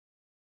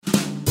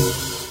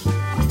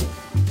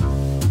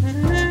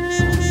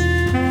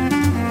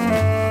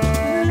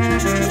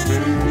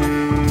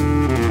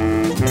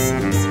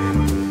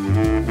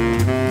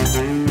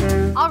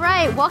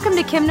Welcome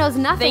to Kim Knows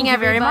Nothing, Thank you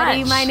very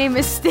everybody. much. My name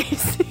is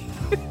Stacy.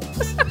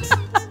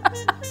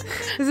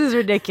 This is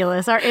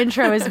ridiculous. Our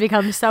intro has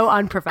become so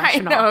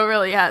unprofessional. I know, it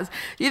really has.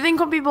 You think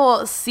when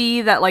people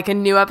see that like a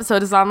new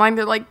episode is online,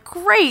 they're like,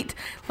 great.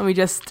 Let me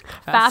just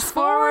fast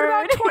forward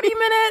about 20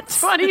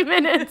 minutes. 20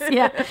 minutes.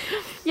 Yeah.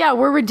 Yeah,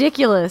 we're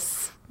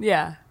ridiculous.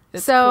 Yeah.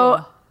 It's So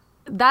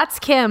cool. that's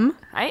Kim.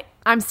 Right?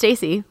 I'm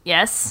Stacy.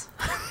 Yes.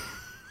 I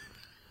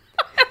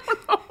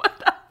don't know what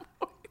that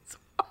voice was.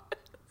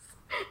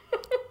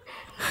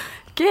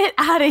 Get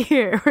out of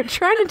here. We're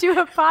trying to do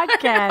a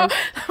podcast.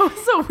 That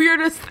was the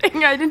weirdest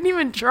thing. I didn't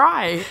even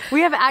try.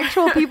 We have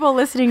actual people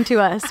listening to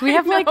us. We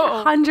have like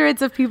know.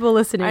 hundreds of people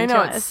listening I to know,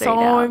 us. it's right so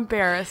now.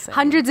 embarrassing.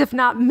 Hundreds, if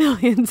not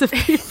millions of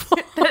people.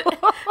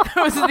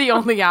 Those are the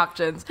only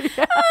options.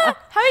 Yeah.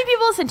 How many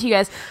people listen to you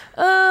guys?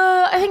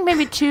 I think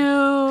maybe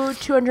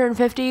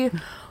 250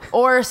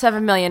 or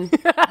 7 million,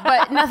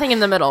 but nothing in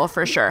the middle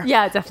for sure.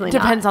 Yeah, definitely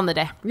Depends on the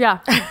day. Yeah,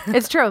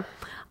 it's true.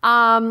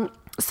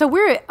 So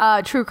we're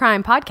a true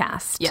crime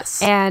podcast.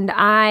 Yes. And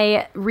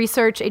I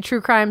research a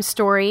true crime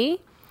story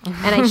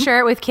and I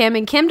share it with Kim.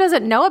 And Kim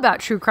doesn't know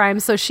about true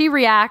crime, so she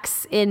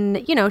reacts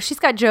in, she's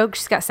got jokes,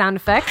 she's got sound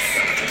effects.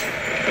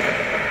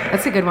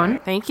 That's a good one.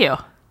 Thank you.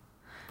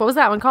 What was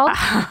that one called?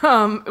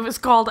 It was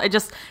called, I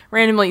just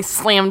randomly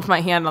slammed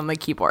my hand on the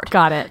keyboard.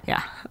 Got it.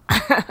 Yeah.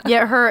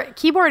 Yeah, her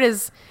keyboard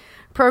is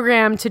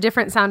programmed to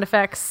different sound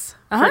effects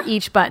for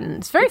each button.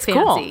 It's very fancy.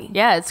 Cool.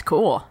 Yeah, it's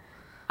cool.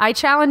 I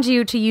challenge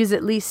you to use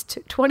at least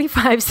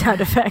 25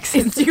 sound effects.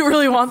 Do you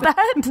really want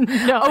that?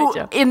 No, I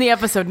don't. In the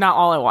episode, not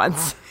all at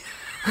once.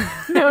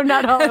 No,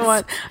 not all at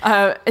once.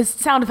 It's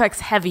sound effects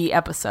heavy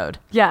episode.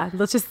 Yeah,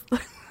 let's just...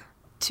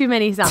 Too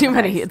many sound Too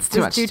effects. many. It's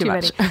too much. Do Too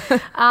much.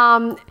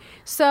 many.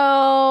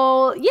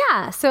 So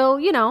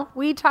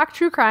we talk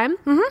true crime.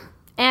 Mm-hmm.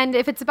 And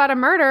if it's about a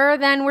murder,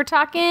 then we're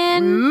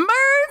talking... Murds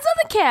on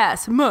the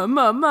cast.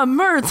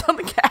 Murds on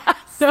the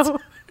cast. So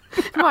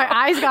my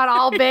eyes got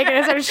all big and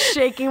I started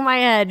shaking my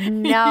head.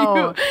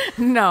 No.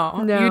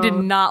 No. No. You did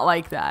not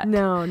like that.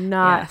 No,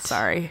 not. Yeah,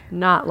 sorry.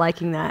 Not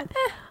liking that.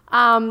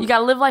 You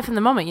gotta live life in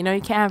the moment. You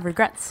can't have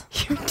regrets.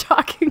 You're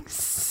talking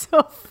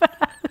so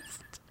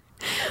fast.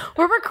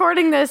 We're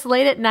recording this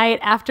late at night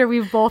after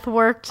we've both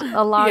worked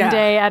a long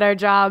day at our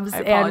jobs,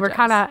 and we're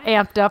kind of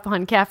amped up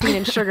on caffeine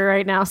and sugar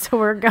right now, so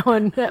we're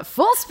going at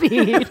full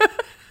speed.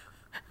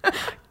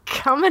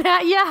 Coming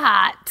at you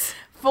hot.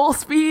 Full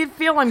speed,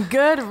 feeling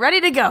good, ready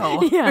to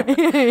go.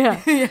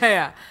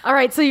 Yeah. All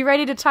right, so you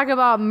ready to talk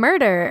about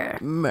murder?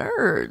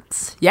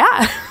 Murds.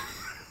 Yeah.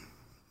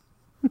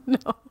 No.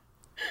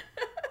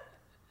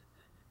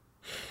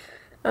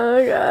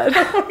 Oh, God.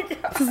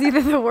 This is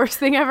either the worst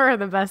thing ever or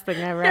the best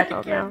thing ever. I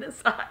don't know.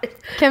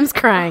 Kim's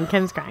crying.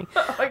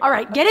 All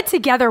right, get it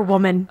together,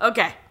 woman.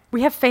 Okay.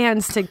 We have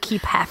fans to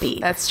keep happy.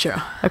 That's true.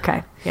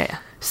 Okay. Yeah.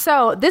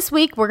 So this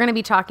week we're going to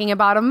be talking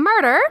about a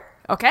murder.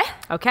 Okay.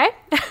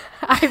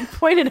 I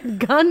pointed a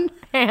gun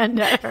hand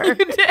at her.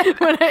 You did.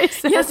 When I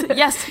said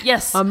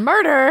Yes. a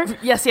murder.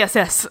 Yes.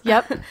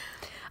 Yep.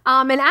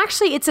 And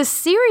actually, it's a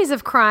series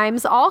of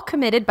crimes all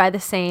committed by the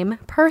same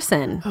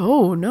person.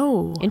 Oh,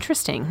 no.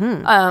 Interesting.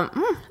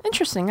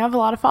 Interesting. I have a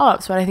lot of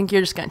follow-ups, but I think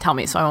you're just going to tell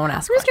me, so I won't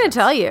ask I'm just going to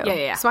tell you.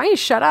 Yeah. So why don't you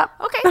shut up?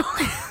 Okay.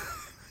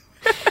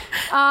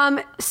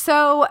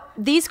 So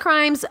these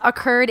crimes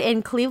occurred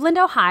in Cleveland,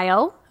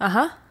 Ohio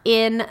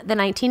in the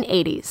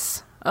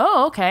 1980s.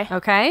 Oh, okay.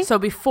 Okay. So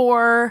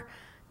before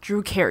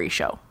Drew Carey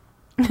show.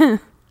 I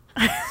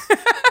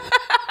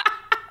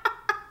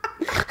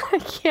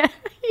can't.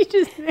 You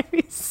just made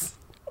me...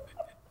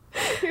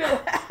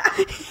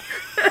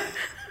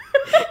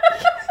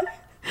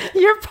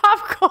 Your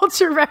pop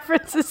culture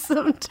references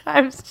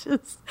sometimes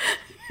just...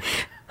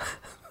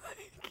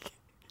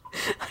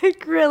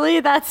 Like really?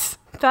 That's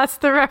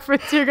the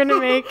reference you're going to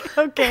make?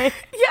 Okay.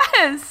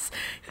 Yes.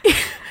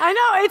 I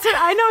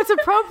know it's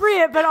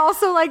appropriate, but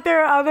also like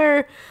there are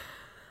other...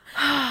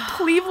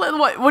 Cleveland.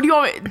 What do you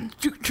want me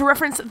to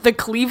reference? The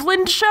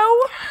Cleveland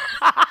show?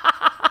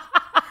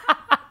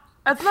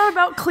 That's not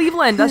about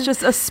Cleveland. That's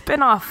just a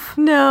spin-off.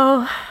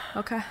 No.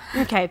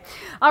 Okay.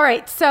 All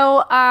right.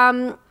 So,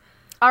 we're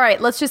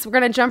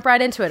going to jump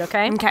right into it.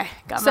 Okay. Okay.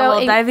 Got my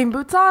little diving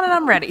boots on and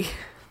I'm ready.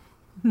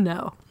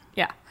 No.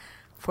 Yeah.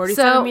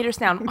 47 meters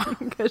down.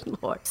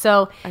 Good Lord.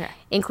 So,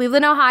 in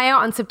Cleveland, Ohio,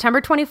 on September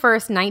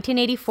 21st,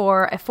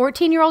 1984, a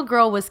 14-year-old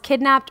girl was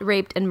kidnapped,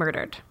 raped, and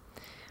murdered,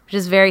 which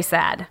is very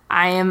sad.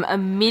 I am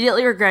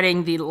immediately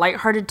regretting the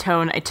lighthearted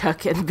tone I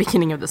took at the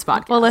beginning of this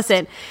podcast. Well,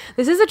 listen,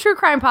 this is a true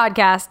crime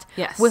podcast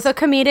with a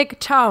comedic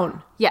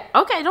tone. Yeah.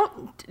 Okay.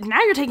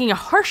 Now you're taking a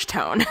harsh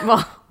tone.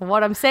 Well,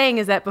 what I'm saying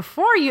is that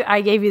before I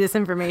gave you this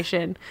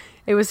information,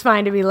 it was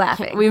fine to be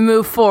laughing. We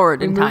move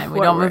forward in time. We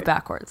don't move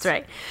backwards. That's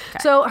right. Okay.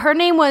 So her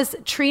name was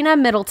Trina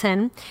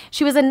Middleton.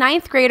 She was a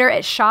 9th grader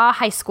at Shaw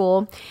High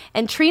School,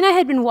 and Trina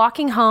had been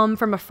walking home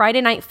from a Friday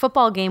night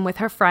football game with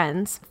her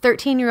friends,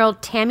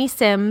 13-year-old Tammy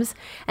Sims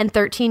and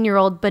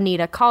 13-year-old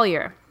Benita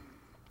Collier.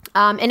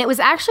 And it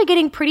was actually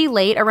getting pretty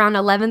late, around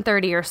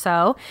 11:30 or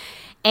so.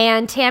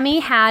 And Tammy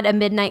had a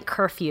midnight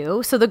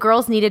curfew, so the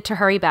girls needed to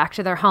hurry back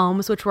to their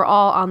homes, which were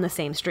all on the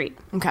same street.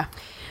 Okay.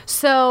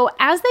 So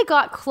as they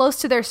got close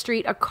to their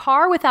street, a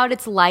car without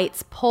its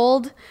lights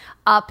pulled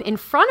up in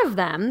front of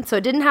them. So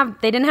they didn't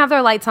have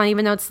their lights on,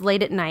 even though it's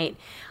late at night.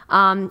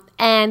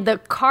 And the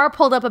car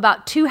pulled up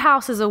about 2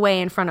 houses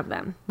away in front of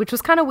them, which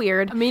was kind of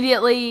weird.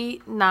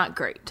 Immediately not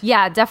great.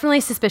 Yeah,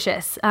 definitely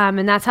suspicious.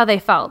 And that's how they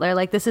felt. They're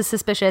like, this is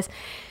suspicious.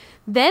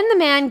 Then the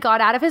man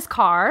got out of his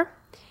car,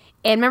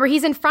 and remember,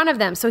 he's in front of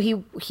them. So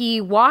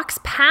he walks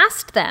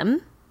past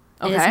them.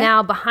 Okay. And is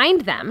now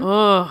behind them.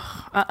 Ugh.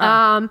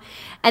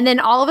 And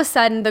then all of a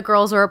sudden, the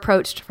girls are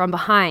approached from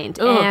behind.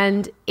 Ugh.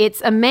 And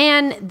it's a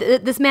man.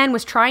 This man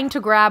was trying to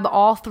grab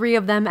all 3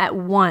 of them at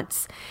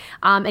once.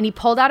 And he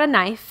pulled out a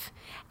knife.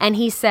 And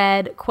he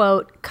said,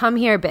 quote, "Come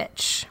here,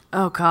 bitch."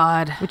 Oh,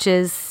 God. Which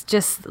is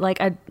just like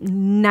a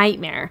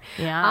nightmare.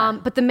 Yeah.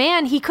 But the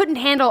man, he couldn't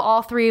handle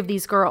all 3 of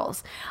these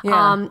girls.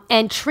 Yeah.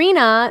 And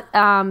Trina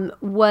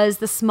was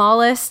the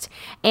smallest,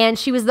 and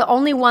she was the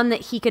only one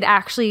that he could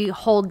actually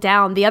hold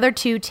down. The other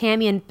 2,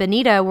 Tammy and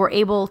Benita, were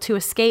able to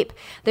escape.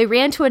 They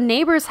ran to a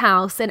neighbor's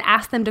house and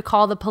asked them to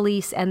call the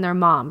police and their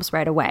moms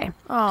right away.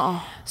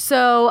 Oh.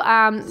 So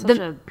Such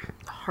a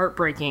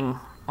heartbreaking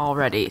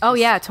already. Oh,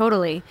 yeah,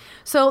 totally.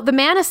 So the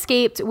man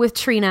escaped with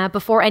Trina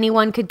before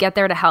anyone could get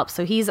there to help.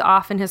 So he's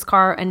off in his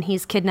car and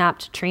he's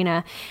kidnapped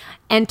Trina.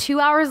 And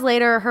 2 hours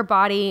later, her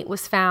body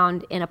was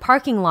found in a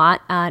parking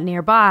lot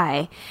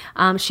nearby.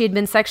 She had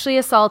been sexually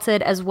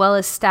assaulted as well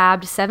as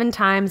stabbed 7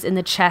 times in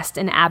the chest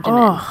and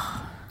abdomen.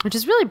 Oh. Which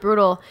is really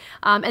brutal.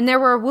 And there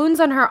were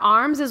wounds on her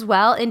arms as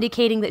well,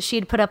 indicating that she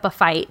had put up a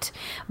fight.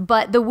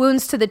 But the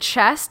wounds to the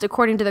chest,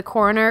 according to the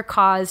coroner,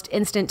 caused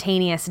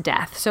instantaneous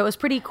death. So it was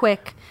pretty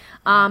quick.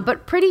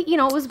 But pretty,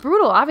 it was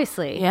brutal,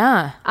 obviously.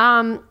 Yeah.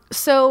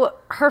 So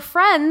her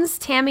friends,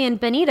 Tammy and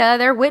Benita,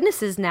 they're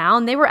witnesses now,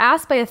 and they were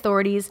asked by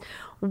authorities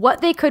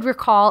what they could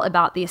recall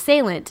about the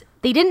assailant.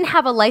 They didn't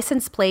have a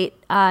license plate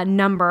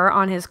number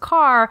on his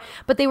car,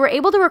 but they were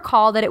able to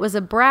recall that it was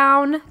a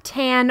brown,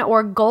 tan,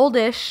 or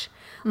goldish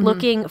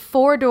looking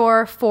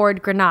 4-door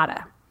Ford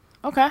Granada.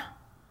 Okay.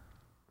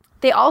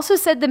 They also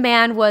said the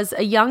man was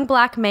a young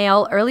black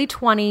male, early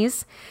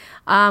 20s,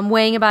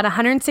 weighing about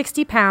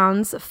 160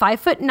 pounds,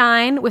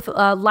 5'9", with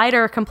a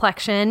lighter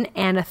complexion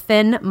and a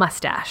thin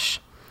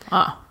mustache.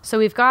 Oh. So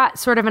we've got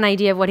sort of an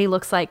idea of what he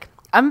looks like.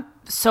 I'm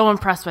so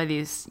impressed by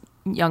these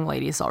young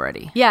ladies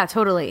already. Yeah,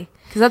 totally.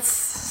 Because that's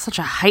such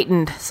a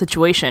heightened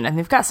situation, and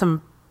they've got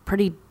some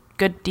pretty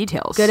good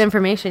details. Good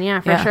information, yeah,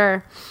 for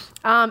sure.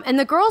 And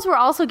the girls were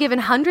also given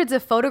hundreds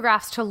of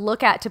photographs to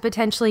look at to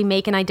potentially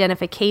make an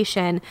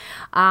identification,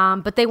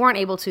 but they weren't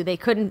able to. They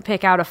couldn't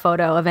pick out a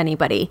photo of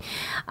anybody.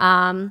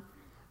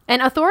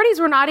 And authorities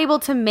were not able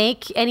to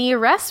make any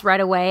arrests right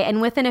away,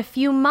 and within a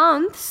few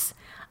months,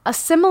 a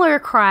similar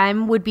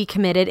crime would be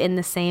committed in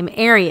the same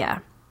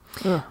area.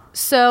 Ugh.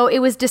 So it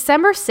was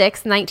December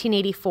 6th,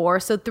 1984,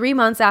 so 3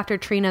 months after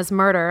Trina's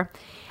murder.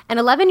 An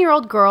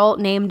 11-year-old girl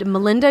named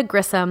Melinda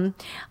Grissom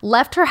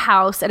left her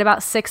house at about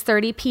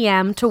 6:30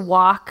 p.m. to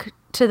walk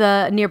to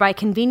the nearby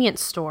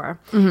convenience store.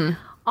 Mm-hmm.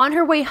 On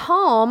her way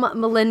home,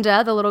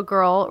 Melinda, the little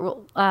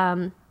girl...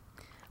 went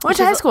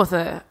to high school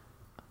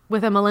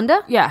with a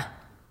Melinda? Yeah.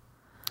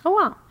 Oh,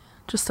 wow.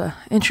 Just an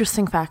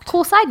interesting fact.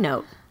 Cool side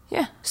note.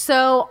 Yeah.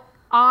 So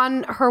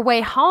on her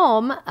way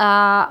home,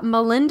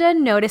 Melinda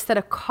noticed that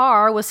a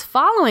car was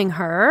following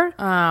her.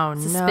 Oh,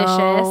 Suspicious.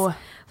 No.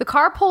 The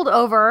car pulled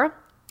over,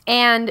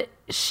 and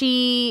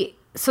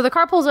so the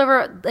car pulls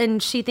over,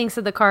 and she thinks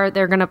that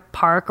they're going to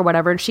park or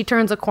whatever, and she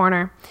turns a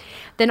corner.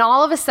 Then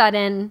all of a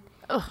sudden,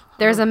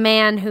 there's a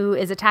man who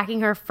is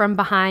attacking her from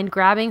behind,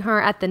 grabbing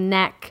her at the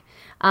neck,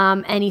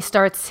 and he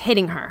starts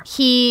hitting her.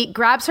 He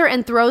grabs her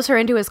and throws her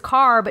into his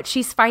car, but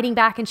she's fighting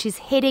back, and she's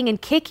hitting and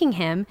kicking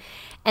him.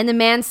 And the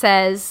man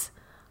says,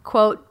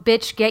 quote,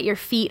 "Bitch, get your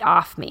feet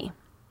off me."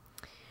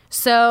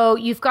 So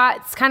you've got,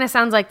 it kind of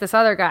sounds like this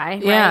other guy,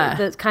 right? Yeah.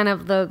 The kind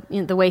of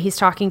the way he's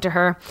talking to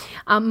her.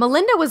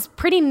 Melinda was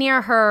pretty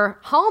near her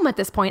home at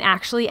this point,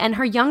 actually, and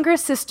her younger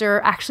sister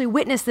actually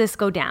witnessed this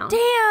go down.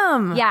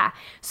 Damn. Yeah.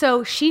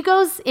 So she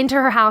goes into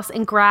her house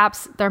and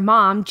grabs their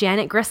mom,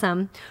 Janet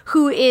Grissom,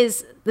 who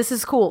is, this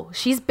is cool,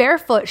 she's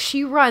barefoot.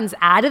 She runs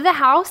out of the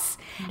house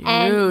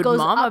and goes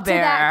up to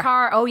that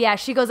car. Oh, yeah.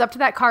 She goes up to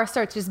that car,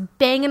 starts just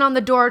banging on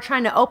the door,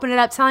 trying to open it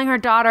up, telling her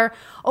daughter,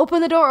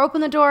 open the door,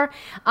 open the door.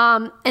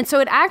 And so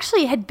it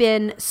actually had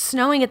been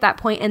snowing at that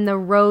point, and the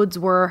roads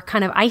were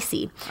kind of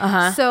icy.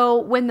 Uh-huh. So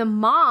when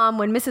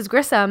Mrs.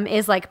 Grissom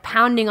is like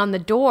pounding on the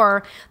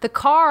door,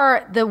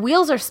 the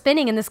wheels are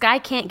spinning and this guy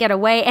can't get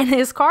away. And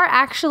his car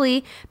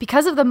actually,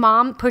 because of the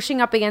mom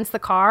pushing up against the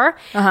car,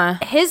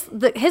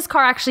 his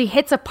car actually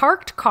hits a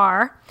parked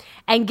car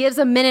and gives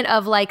a minute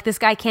of like, this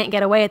guy can't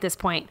get away at this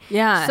point.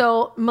 Yeah.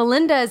 So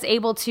Melinda is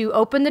able to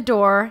open the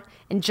door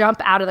and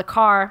jump out of the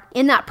car.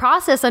 In that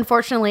process,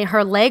 unfortunately,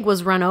 her leg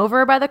was run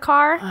over by the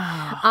car.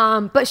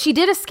 But she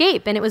did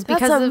escape, and it was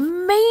because That's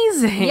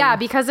amazing. Yeah,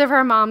 because of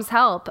her mom's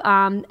help.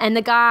 And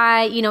the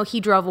guy, he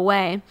drove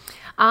away.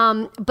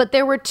 But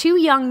there were two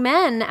young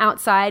men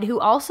outside who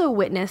also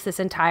witnessed this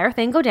entire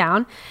thing go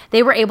down.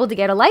 They were able to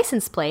get a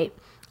license plate.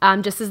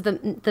 Just as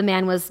the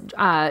man was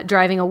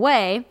driving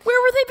away.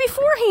 Where were they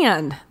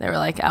beforehand? They were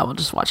like, we'll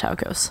just watch how it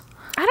goes.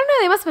 I don't know.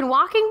 They must have been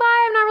walking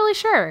by. I'm not really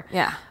sure.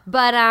 Yeah.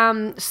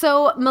 But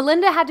so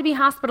Melinda had to be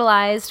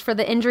hospitalized for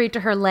the injury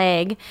to her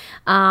leg.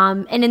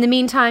 And in the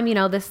meantime,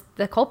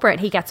 the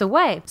culprit, he gets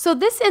away. So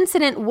this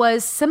incident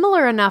was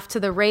similar enough to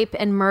the rape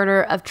and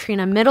murder of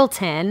Trina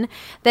Middleton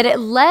that it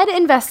led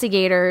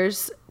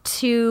investigators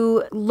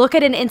to look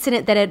at an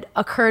incident that had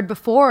occurred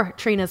before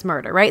Trina's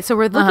murder, right? So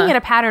we're looking at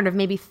a pattern of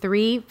maybe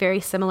 3 very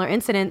similar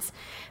incidents,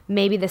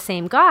 maybe the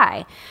same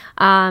guy.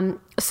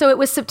 So it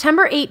was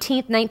September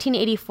 18th,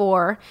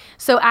 1984.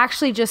 So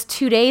actually just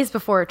 2 days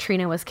before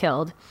Trina was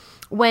killed,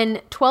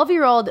 when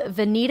 12-year-old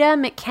Vanita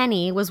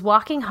McKinney was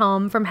walking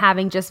home from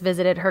having just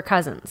visited her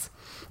cousins.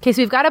 Okay,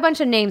 so we've got a bunch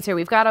of names here.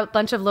 We've got a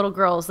bunch of little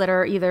girls that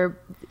are either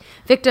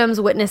victims,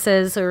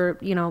 witnesses, or,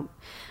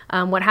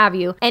 what have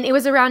you. And it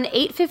was around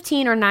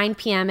 8:15 or 9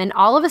 p.m. and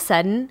all of a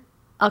sudden,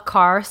 a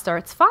car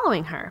starts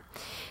following her.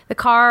 The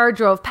car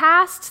drove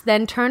past,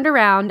 then turned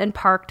around and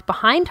parked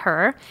behind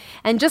her.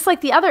 And just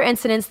like the other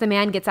incidents, the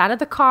man gets out of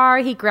the car,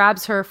 he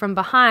grabs her from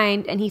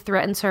behind, and he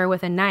threatens her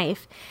with a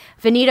knife.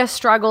 Vanita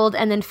struggled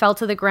and then fell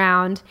to the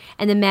ground,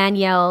 and the man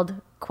yelled,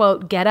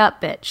 quote, "Get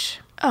up, bitch."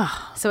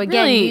 Oh, so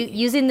again, really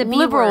using the B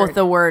liberal word. with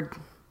the word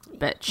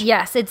bitch.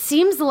 Yes, it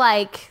seems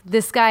like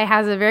this guy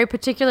has a very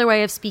particular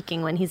way of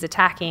speaking when he's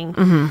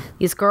attacking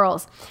these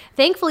girls.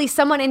 Thankfully,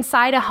 someone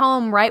inside a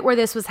home right where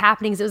this was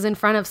happening, so it was in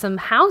front of some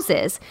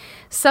houses,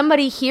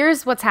 somebody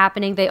hears what's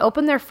happening. They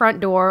open their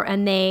front door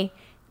and Vanita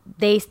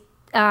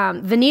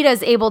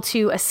is able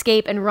to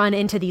escape and run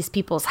into these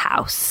people's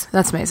house.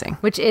 That's amazing.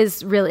 Which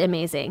is really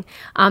amazing.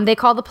 They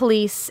call the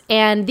police,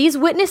 and these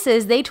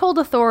witnesses, they told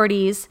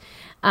authorities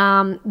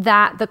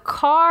that the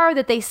car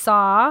that they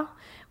saw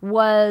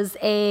was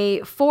a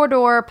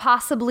 4-door,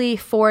 possibly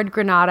Ford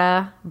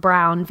Granada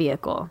brown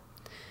vehicle.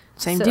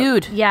 Same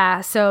dude.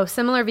 Yeah, so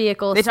similar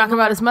vehicles. They talk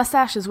about his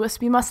mustache, his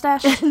wispy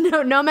mustache?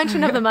 No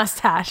mention of the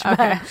mustache.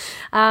 Okay.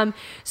 But,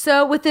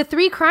 so with the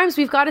 3 crimes,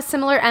 we've got a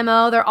similar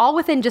MO. They're all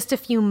within just a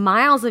few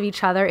miles of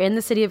each other in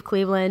the city of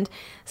Cleveland.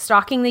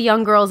 Stalking the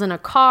young girls in a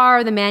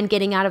car, the man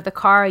getting out of the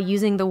car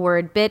using the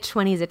word bitch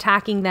when he's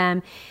attacking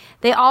them.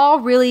 They all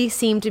really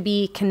seem to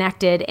be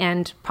connected,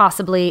 and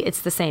possibly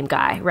it's the same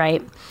guy,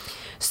 right?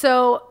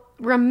 So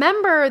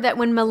remember that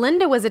when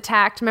Melinda was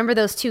attacked, remember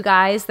those 2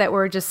 guys that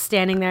were just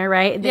standing there,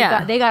 right?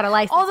 They got a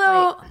license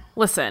Although, plate.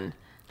 Listen,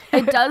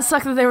 it does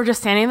suck that they were just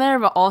standing there,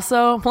 but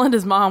also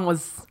Melinda's mom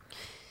was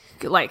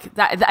like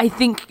that. I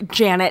think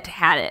Janet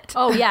had it.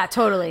 Oh yeah,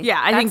 totally. Yeah,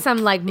 I That's think some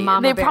like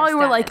mama they bear probably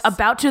were status. like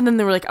about to, and then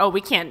they were like, "Oh,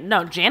 we can't.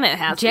 No, Janet's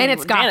got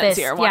Janet's this.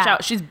 this. Watch Yeah.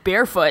 out, she's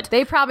barefoot."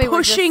 They probably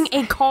pushing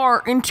were a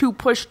car into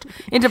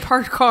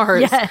parked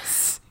cars.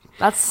 Yes.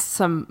 That's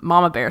some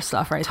mama bear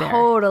stuff right there.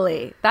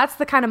 Totally. That's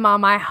the kind of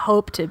mom I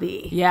hope to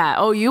be. Yeah.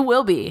 Oh, you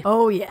will be.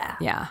 Oh, yeah.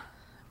 Yeah.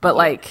 But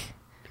like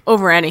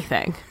over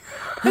anything.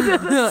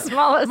 The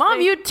smallest Mom,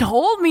 thing. you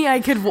told me I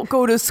could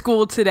go to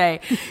school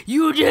today.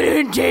 You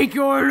didn't take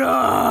your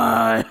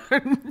lunch.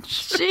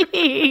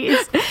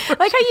 Jeez.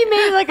 Like how you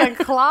made like a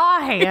claw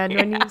hand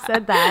when you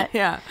said that.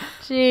 Yeah.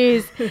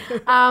 Jeez.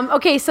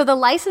 Okay, so the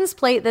license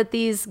plate that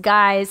these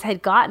guys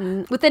had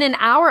gotten, within an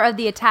hour of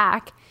the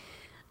attack,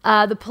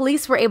 the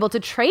police were able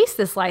to trace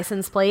this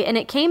license plate, and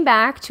it came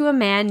back to a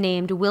man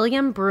named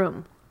William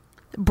Broom.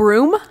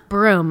 Broom?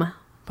 Broom.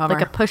 Bummer.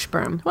 Like a push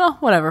broom. Well,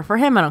 whatever. For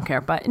him, I don't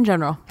care. But in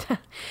general.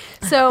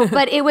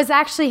 But it was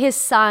actually his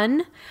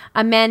son,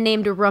 a man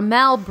named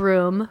Romell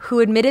Broom, who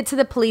admitted to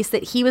the police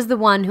that he was the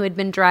one who had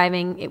been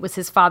driving. It was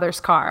his father's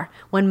car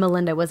when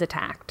Melinda was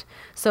attacked.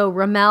 So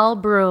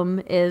Romell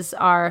Broom is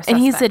our suspect.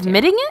 And he's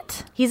admitting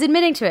it? He's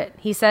admitting to it.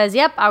 He says,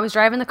 yep, I was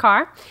driving the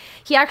car.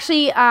 He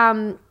actually...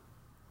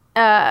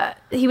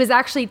 he was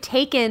actually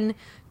taken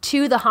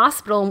to the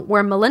hospital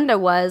where Melinda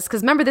was,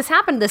 because remember, this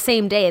happened the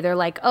same day. They're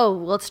like, oh,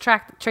 let's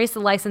trace the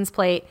license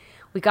plate.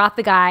 We got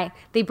the guy.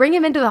 They bring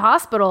him into the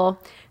hospital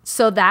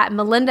so that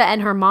Melinda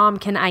and her mom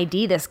can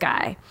ID this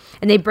guy.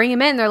 And they bring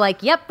him in. They're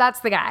like, yep,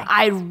 that's the guy.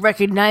 I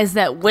recognize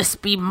that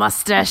wispy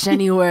mustache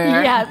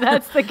anywhere. Yeah,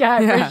 that's the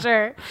guy for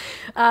sure.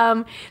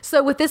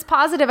 So with this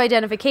positive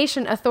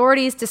identification,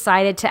 authorities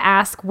decided to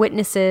ask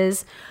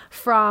witnesses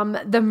from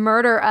the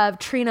murder of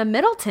Trina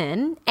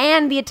Middleton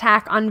and the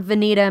attack on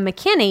Vanita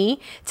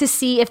McKinney to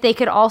see if they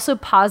could also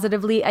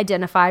positively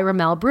identify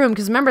Romell Broom.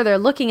 Because remember, they're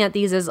looking at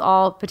these as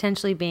all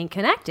potentially being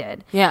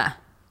connected. Yeah.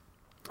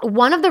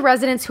 One of the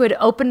residents who had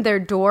opened their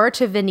door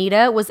to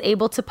Vanita was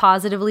able to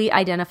positively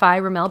identify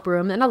Romell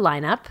Broom in a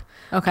lineup.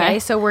 Okay,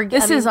 so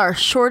this is our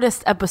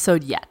shortest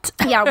episode yet.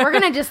 Yeah,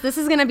 this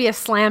is going to be a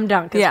slam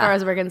dunk as far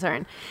as we're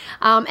concerned.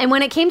 And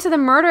when it came to the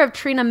murder of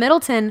Trina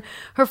Middleton,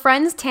 her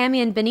friends Tammy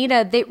and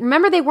Benita, they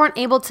weren't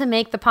able to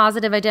make the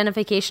positive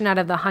identification out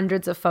of the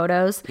hundreds of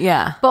photos.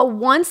 Yeah. But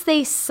once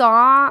they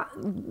saw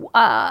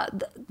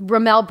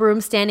Romell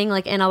Broom standing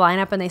like in a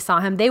lineup and they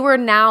saw him, they were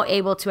now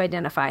able to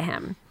identify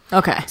him.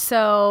 Okay.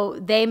 So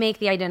they make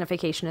the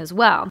identification as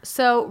well.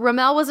 So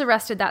Romell was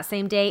arrested that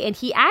same day, and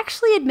he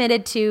actually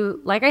admitted to,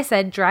 like I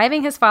said,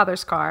 driving his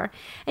father's car,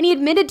 and he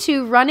admitted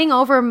to running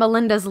over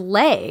Melinda's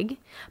leg,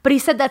 but he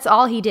said that's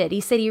all he did.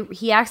 He said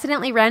he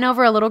accidentally ran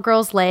over a little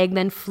girl's leg,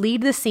 then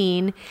fled the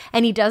scene,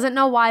 and he doesn't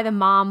know why the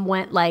mom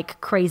went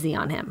like crazy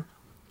on him.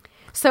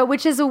 So,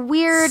 which is so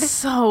weird.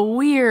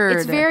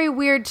 It's very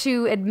weird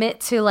to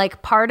admit to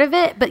like part of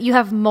it, but you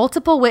have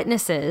multiple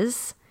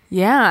witnesses.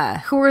 Yeah.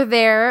 Who were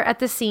there at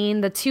the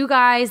scene. The two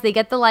guys, they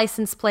get the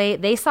license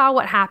plate. They saw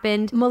what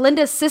happened.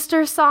 Melinda's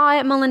sister saw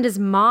it. Melinda's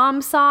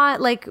mom saw it.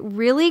 Like,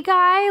 really,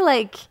 guy?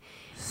 Like,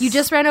 you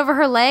just ran over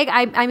her leg?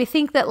 I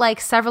think that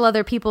like several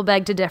other people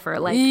beg to differ.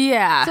 Like,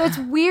 yeah. So it's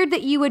weird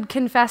that you would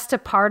confess to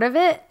part of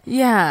it.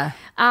 Yeah.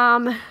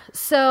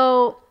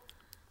 So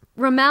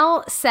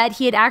Romell said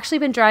he had actually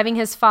been driving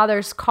his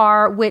father's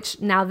car, which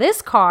now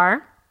this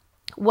car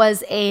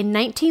was a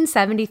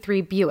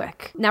 1973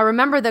 Buick. Now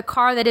remember, the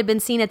car that had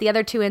been seen at the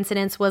other two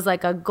incidents was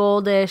like a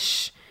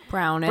goldish,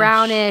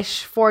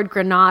 brownish Ford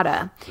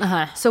Granada.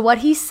 So what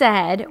he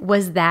said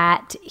was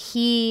that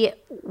he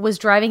was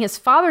driving his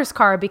father's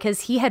car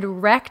because he had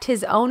wrecked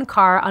his own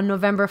car on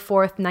November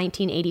 4th,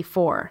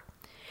 1984.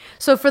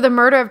 So for the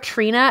murder of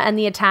Trina and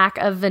the attack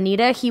of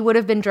Vanita, he would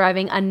have been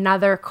driving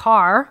another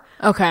car.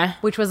 Okay.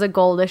 Which was a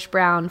goldish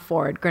brown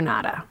Ford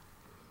Granada.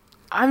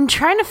 I'm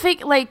trying to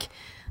figure, like,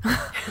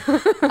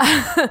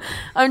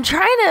 I'm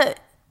trying to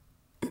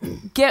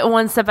get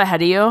one step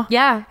ahead of you.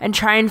 Yeah. And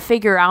try and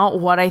figure out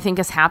what I think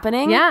is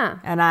happening. Yeah.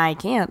 And I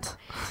can't.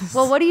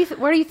 Well, what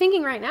are you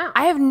thinking right now?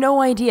 I have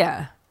no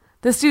idea.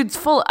 This dude's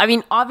full. I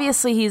mean,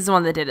 obviously he's the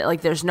one that did it. Like,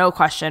 there's no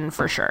question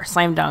for sure.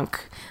 Slam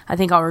dunk. I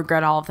think I'll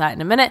regret all of that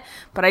in a minute.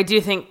 But I do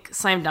think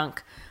slam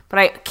dunk. But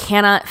I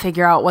cannot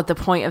figure out what the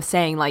point of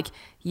saying, like,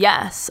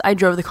 yes, I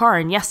drove the car,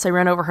 and yes, I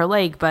ran over her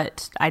leg,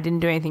 but I didn't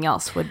do anything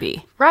else would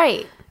be.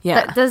 Right.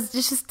 Yeah. That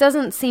just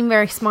doesn't seem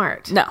very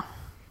smart. No.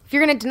 If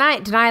you're going to deny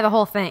it, deny the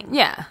whole thing.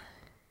 Yeah.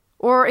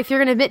 Or if you're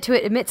going to admit to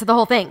it, admit to the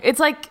whole thing. It's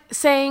like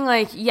saying,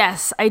 like,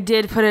 yes, I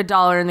did put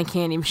 $1 in the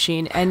candy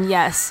machine, and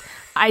yes,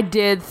 I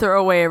did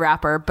throw away a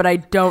wrapper, but I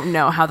don't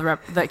know how the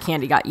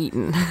candy got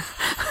eaten.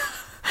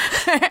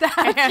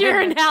 That's your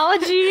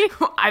analogy?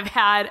 I've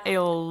had a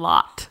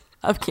lot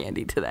of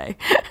candy today.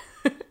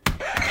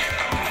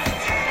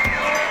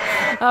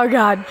 Oh,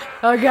 God.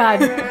 Oh, God.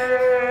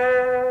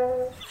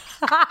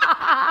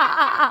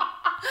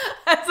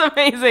 That's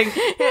amazing.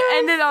 It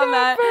ended on so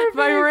that perfect.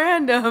 By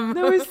random.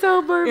 That was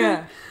so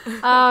perfect.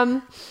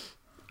 Yeah.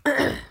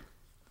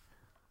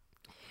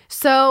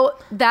 So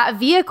that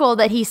vehicle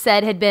that he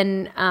said had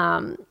been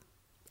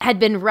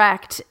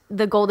wrecked,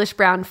 the goldish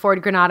brown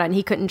Ford Granada, and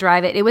he couldn't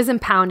drive it. It was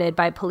impounded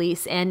by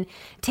police. And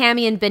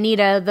Tammy and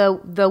Benita,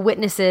 the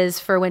witnesses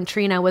for when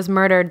Trina was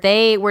murdered,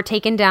 they were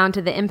taken down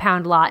to the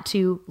impound lot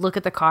to look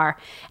at the car.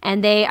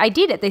 And they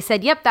ID'd it. They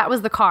said, yep, that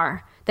was the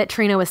car that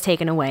Trina was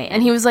taken away.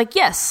 And he was like,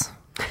 yes.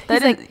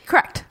 That is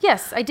correct.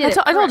 Yes, I did.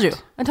 I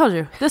told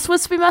you. This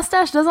wispy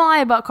mustache doesn't lie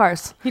about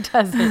cars. He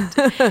doesn't.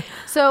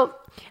 So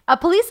a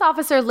police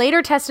officer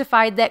later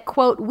testified that,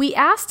 quote, we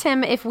asked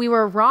him if we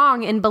were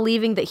wrong in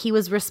believing that he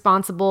was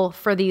responsible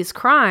for these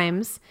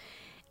crimes,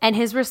 and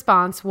his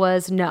response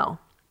was no.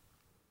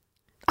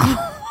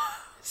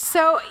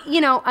 So,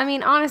 I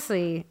mean,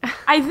 honestly.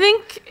 I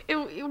think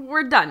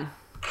we're done.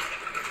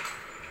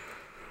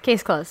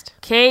 Case closed.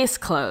 Case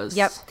closed.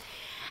 Yep.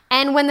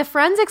 And when the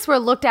forensics were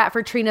looked at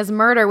for Trina's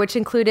murder, which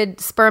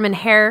included sperm and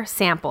hair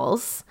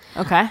samples,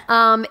 okay,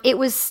 it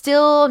was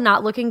still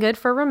not looking good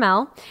for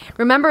Romell.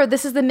 Remember,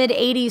 this is the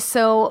mid-'80s,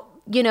 so,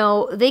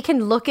 they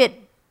can look at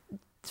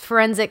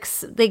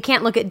forensics. They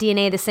can't look at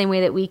DNA the same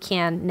way that we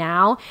can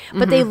now,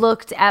 but they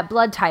looked at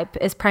blood type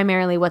is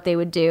primarily what they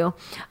would do.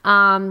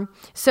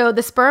 So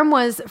the sperm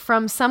was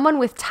from someone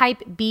with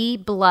type B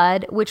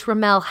blood, which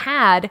Romell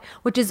had,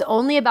 which is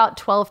only about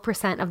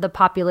 12% of the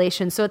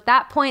population. So at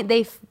that point,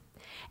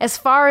 as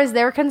far as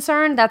they're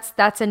concerned,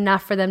 that's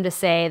enough for them to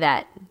say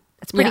that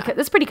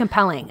that's pretty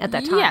compelling at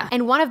that time. Yeah.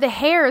 And one of the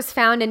hairs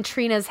found in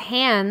Trina's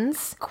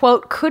hands,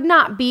 quote, could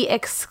not be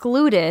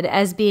excluded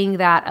as being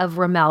that of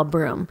Romell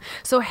Broom.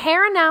 So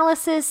hair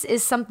analysis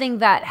is something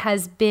that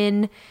has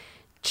been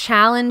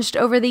challenged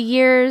over the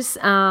years.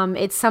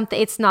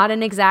 It's not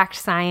an exact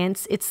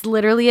science. It's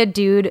literally a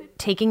dude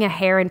taking a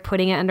hair and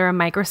putting it under a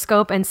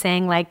microscope and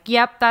saying like,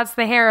 yep, that's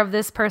the hair of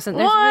this person.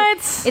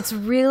 It's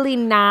really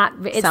not.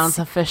 Sounds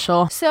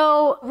official.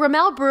 So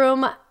Romell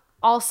Broom,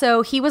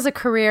 also, he was a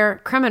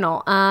career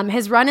criminal.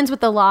 His run-ins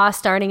with the law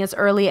starting as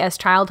early as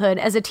childhood.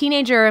 As a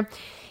teenager,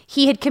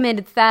 he had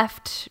committed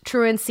theft,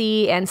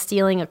 truancy, and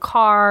stealing a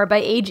car. By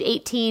age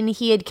 18,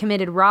 he had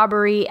committed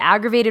robbery,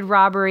 aggravated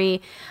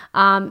robbery.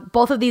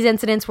 Both of these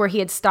incidents where he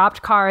had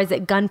stopped cars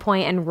at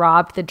gunpoint and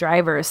robbed the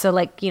drivers. So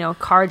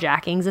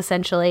carjackings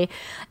essentially.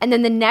 And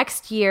then the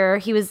next year,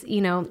 he was,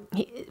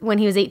 when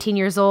he was 18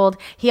 years old,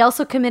 he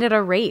also committed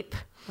a rape.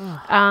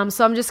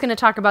 So I'm just going to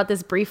talk about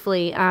this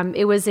briefly.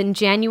 It was in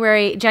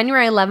January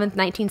 11th,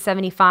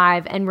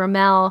 1975, and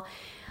Romell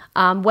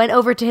went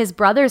over to his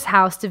brother's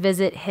house to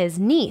visit his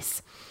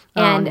niece.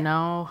 And oh,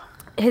 no.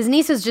 His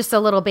niece was just a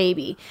little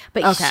baby,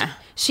 but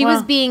she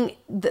was being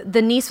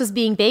the niece was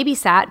being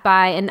babysat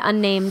by an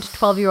unnamed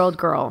 12-year-old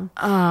girl.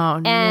 Oh,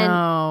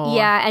 no.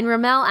 Yeah, and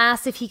Romell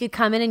asked if he could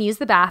come in and use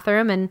the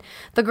bathroom, and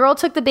the girl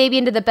took the baby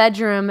into the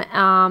bedroom,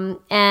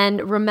 and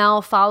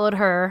Romell followed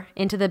her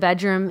into the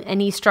bedroom,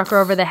 and he struck her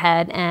over the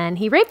head, and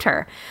he raped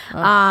her,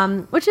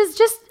 which is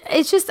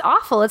just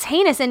awful. It's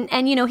heinous,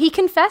 and you know, he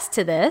confessed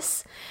to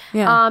this.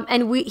 Yeah.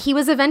 And he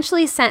was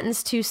eventually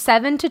sentenced to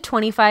 7 to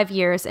 25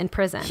 years in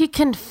prison. He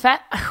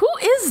confessed? Who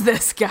is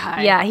this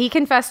guy? Yeah, he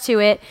confessed to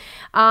it.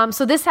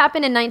 So this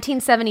happened in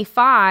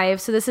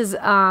 1975. So this is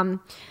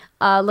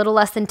a little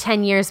less than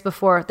 10 years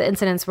before the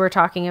incidents we're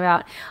talking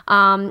about.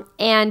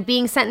 And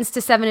being sentenced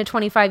to 7 to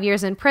 25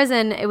 years in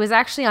prison, it was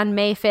actually on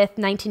May 5th,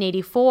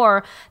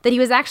 1984, that he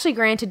was actually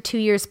granted 2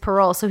 years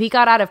parole. So he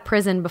got out of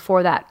prison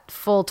before that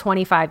full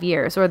 25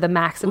 years, or the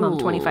maximum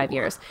 25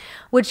 years,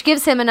 which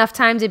gives him enough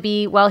time to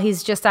be, well,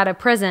 he's just out of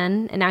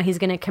prison, and now he's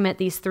going to commit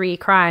these 3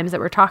 crimes that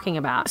we're talking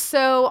about.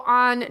 So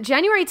on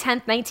January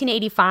 10th,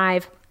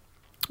 1985,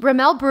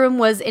 Romell Broom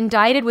was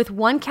indicted with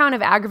 1 count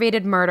of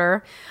aggravated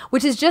murder,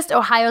 which is just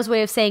Ohio's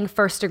way of saying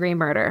first-degree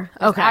murder.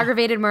 There's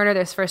aggravated murder,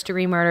 there's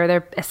first-degree murder.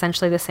 They're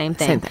essentially the same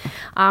thing.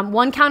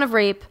 1 count of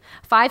rape,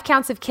 5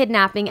 counts of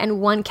kidnapping,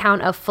 and 1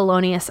 count of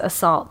felonious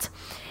assault.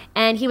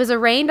 And he was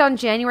arraigned on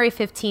January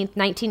 15th,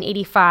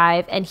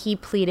 1985, and he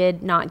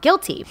pleaded not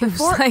guilty. He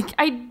was like,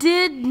 I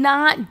did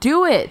not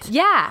do it.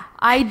 Yeah.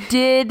 I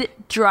did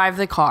drive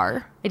the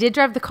car. I did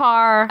drive the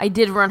car. I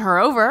did run her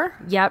over.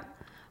 Yep.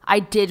 I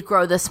did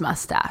grow this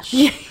mustache.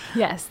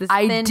 Yes. This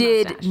I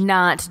did mustache.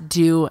 not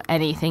do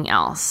anything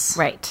else.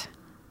 Right.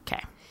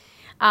 Okay.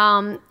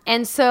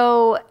 And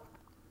so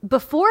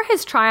before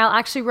his trial,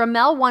 actually,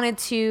 Romell wanted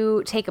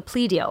to take a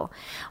plea deal,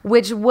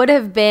 which would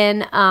have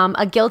been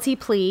a guilty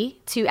plea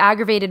to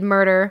aggravated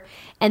murder,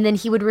 and then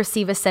he would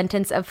receive a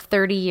sentence of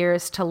 30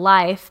 years to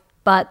life,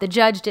 but the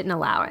judge didn't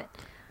allow it.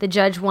 The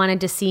judge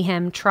wanted to see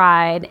him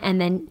tried and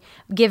then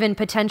given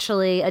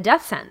potentially a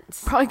death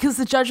sentence. Probably because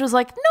the judge was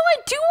like, no, I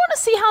do want to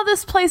see how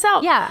this plays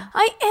out. Yeah.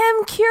 I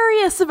am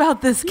curious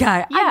about this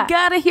guy. Yeah. I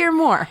gotta hear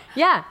more.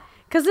 Yeah.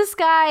 Because this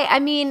guy, I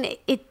mean,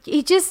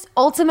 he just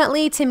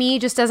ultimately, to me,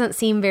 just doesn't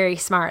seem very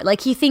smart.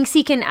 Like, he thinks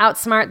he can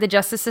outsmart the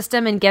justice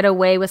system and get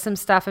away with some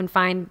stuff and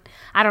find,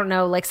 I don't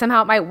know, like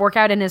somehow it might work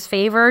out in his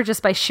favor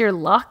just by sheer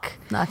luck.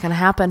 Not gonna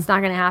happen. It's not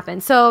going to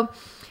happen. So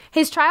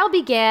his trial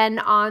began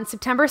on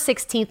September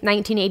 16th,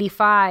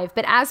 1985,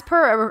 but as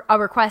per a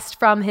request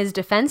from his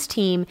defense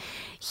team,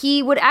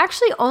 he would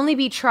actually only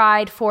be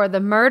tried for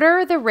the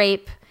murder, the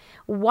rape,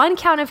 1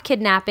 count of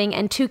kidnapping,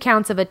 and 2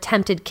 counts of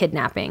attempted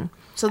kidnapping.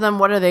 So then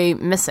what are they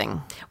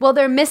missing? Well,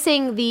 they're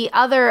missing the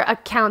other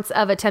accounts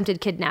of attempted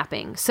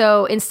kidnapping.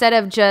 So instead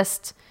of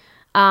just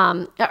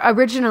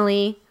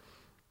originally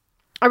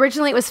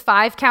it was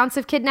 5 counts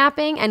of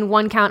kidnapping and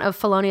 1 count of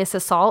felonious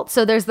assault.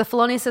 So there's the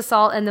felonious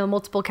assault and the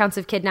multiple counts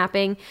of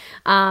kidnapping.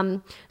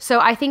 So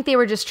I think they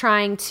were just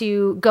trying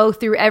to go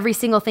through every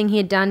single thing he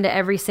had done to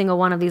every single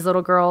one of these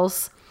little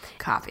girls.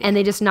 Copy. And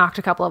they just knocked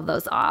a couple of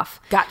those off.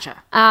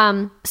 Gotcha.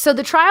 So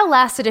the trial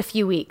lasted a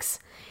few weeks.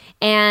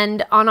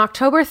 And on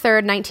October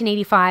 3rd,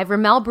 1985,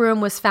 Romell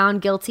Broom was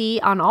found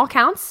guilty on all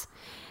counts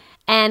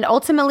and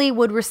ultimately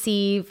would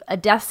receive a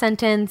death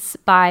sentence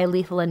by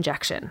lethal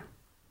injection.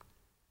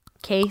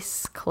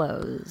 Case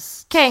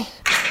closed. Okay.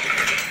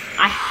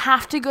 I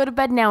have to go to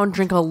bed now and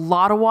drink a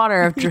lot of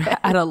water. I've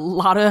had a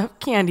lot of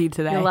candy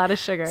today. A lot of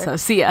sugar. So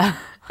see ya.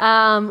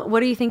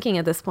 What are you thinking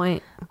at this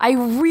point? I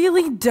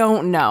really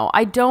don't know.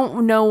 I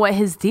don't know what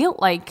his deal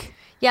like.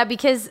 Yeah,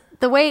 because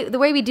the way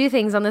we do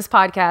things on this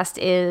podcast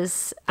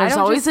is there's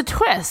always a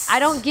twist. I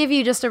don't give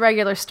you just a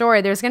regular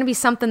story. There's going to be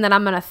something that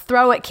I'm going to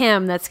throw at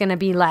Kim that's going to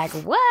be like,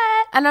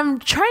 what? And I'm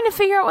trying to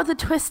figure out what the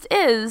twist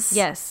is.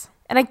 Yes.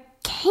 And I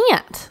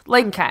can't.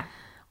 Like, okay.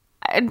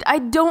 I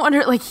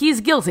don't like,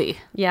 he's guilty.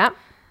 Yeah.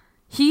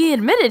 He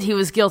admitted he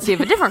was guilty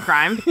of a different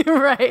crime.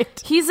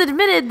 Right. He's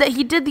admitted that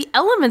he did the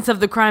elements of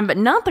the crime, but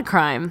not the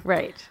crime.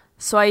 Right.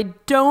 So I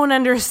don't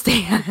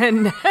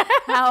understand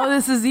how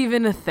this is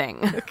even a thing.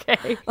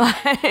 Okay.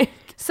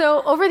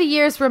 So over the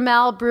years,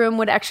 Romell Broom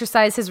would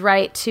exercise his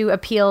right to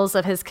appeals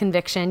of his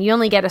conviction. You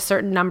only get a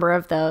certain number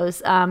of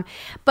those.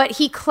 But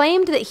he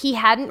claimed that he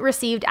hadn't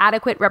received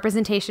adequate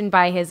representation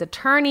by his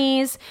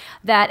attorneys,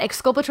 that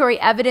exculpatory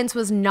evidence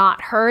was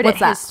not heard at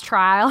his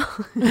trial.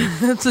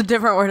 That's a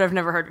different word I've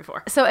never heard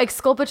before. So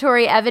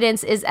exculpatory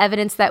evidence is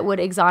evidence that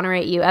would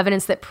exonerate you,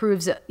 evidence that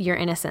proves your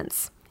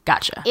innocence.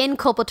 Gotcha.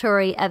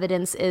 Inculpatory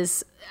evidence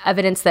is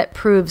evidence that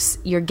proves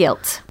your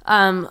guilt.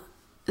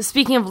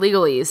 Speaking of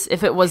legalese,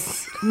 if it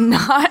was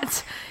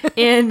not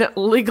in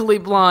Legally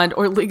Blonde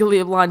or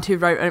Legally Blonde 2,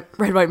 Red,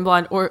 White, and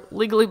Blonde, or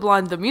Legally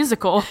Blonde the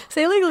musical.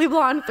 Say Legally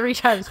Blonde 3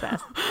 times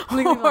fast.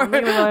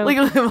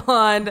 Legally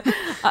Blonde,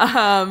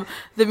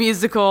 the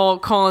musical,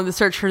 The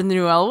Search for the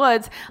New Elle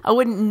Woods, I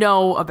wouldn't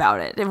know about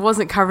it. It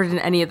wasn't covered in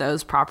any of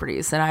those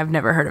properties, and I've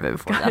never heard of it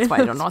before. That's why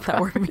I don't know what that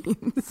word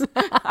means.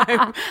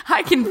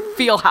 I can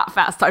feel how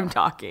fast I'm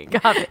talking.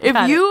 Got it. If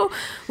you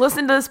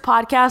listen to this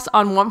podcast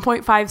on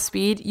 1.5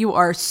 speed, you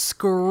are are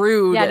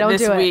screwed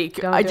this week.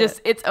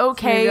 It's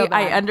okay.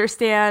 I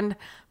understand,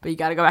 but you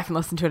got to go back and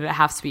listen to it at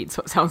half speed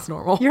so it sounds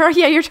normal.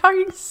 You're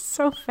talking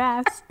so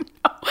fast.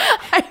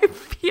 I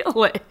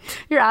feel it.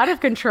 You're out of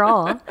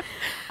control.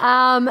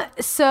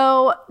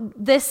 So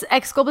this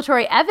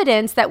exculpatory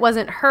evidence that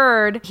wasn't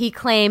heard, he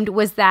claimed,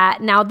 was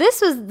that, now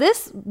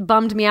this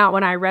bummed me out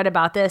when I read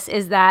about this,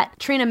 is that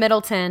Trina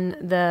Middleton,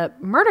 the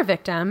murder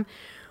victim,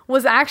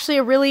 was actually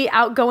a really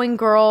outgoing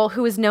girl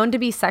who was known to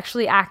be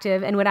sexually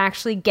active and would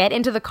actually get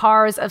into the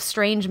cars of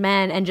strange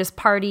men and just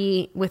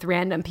party with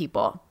random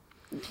people.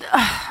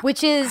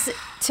 Which is,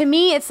 to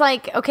me, it's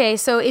like, okay,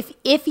 so if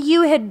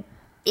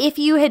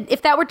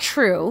that were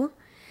true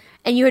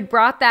and you had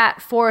brought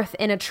that forth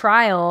in a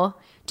trial,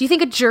 do you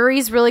think a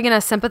jury's really going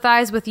to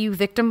sympathize with you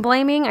victim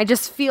blaming? I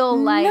just feel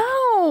like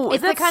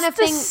it's the kind of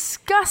thing.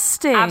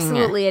 Disgusting.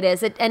 Absolutely, it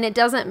is. And it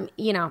doesn't,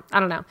 I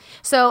don't know.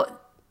 So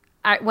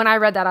when I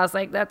read that, I was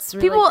like, that's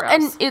really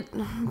gross.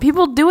 And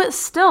people do it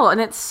still,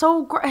 and it's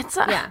so gross.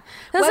 It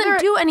doesn't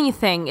do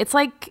anything. It's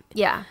like,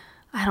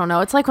 I don't know.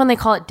 It's like when they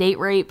call it date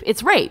rape.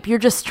 It's rape. You're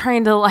just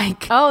trying to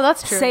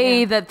that's true.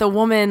 Say that the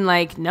woman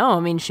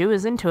she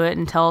was into it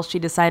until she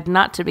decided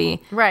not to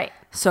be. Right.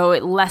 So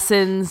it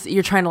lessens.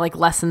 You're trying to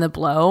lessen the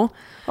blow.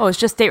 Oh, it's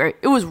just date rape.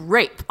 It was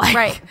rape.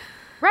 Right.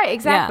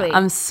 Exactly. Yeah,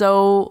 I'm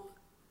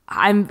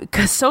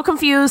so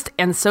confused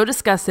and so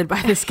disgusted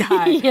by this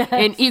guy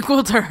in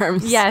equal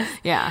terms. Yes.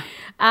 Yeah.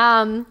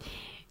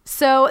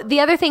 So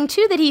the other thing,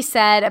 too, that he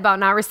said about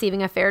not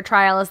receiving a fair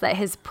trial is that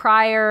his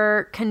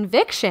prior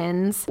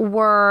convictions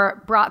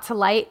were brought to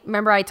light.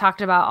 Remember, I talked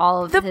about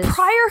all of the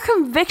prior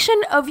conviction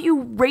of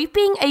you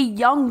raping a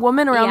young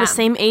woman around the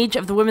same age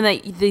of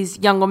these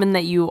young women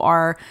that you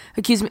are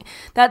accusing me.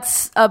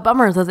 That's a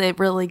bummer that it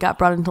really got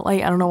brought into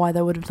light. I don't know why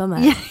they would have done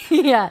that.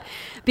 Yeah,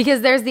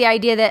 because there's the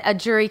idea that a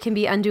jury can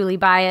be unduly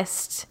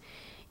biased,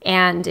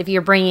 and if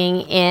you're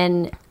bringing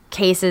in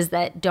cases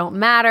that don't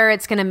matter,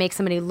 it's going to make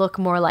somebody look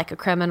more like a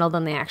criminal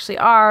than they actually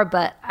are.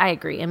 But I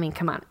agree. I mean,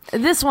 come on.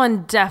 This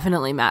one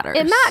definitely matters.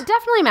 It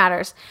definitely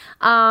matters.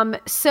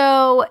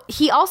 So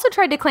he also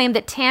tried to claim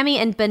that Tammy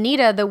and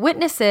Benita, the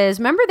witnesses,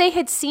 remember they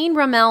had seen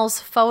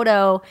Romell's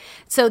photo.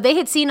 So they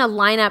had seen a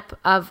lineup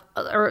of,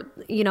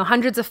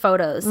 hundreds of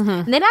photos. Mm-hmm.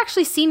 And they'd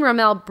actually seen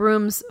Romell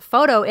Broom's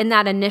photo in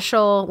that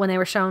initial, when they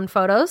were shown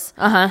photos.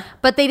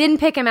 But they didn't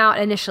pick him out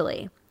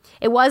initially.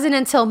 It wasn't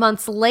until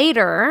months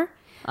later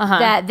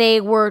that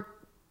they were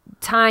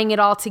tying it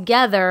all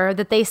together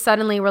that they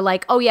suddenly were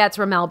like, oh yeah, it's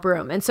Romell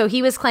Broom. And so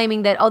he was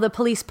claiming that, the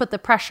police put the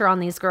pressure on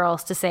these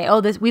girls to say,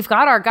 we've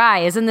got our guy.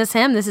 Isn't this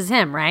him? This is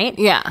him, right?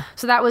 Yeah.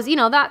 So that was,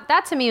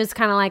 that to me was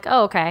kind of like,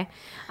 oh, okay.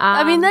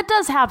 I mean, that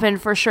does happen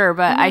for sure,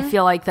 but I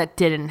feel like that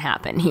didn't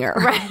happen here.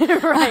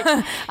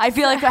 Right. I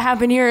feel like what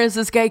happened here is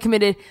this guy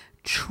committed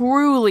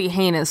truly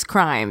heinous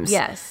crimes.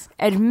 Yes.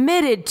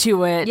 Admitted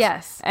to it.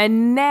 Yes.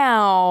 And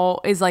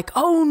now is like,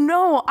 oh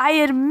no, I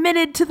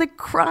admitted to the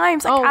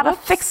crimes. I gotta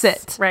fix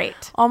it.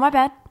 Right. Oh, my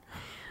bad.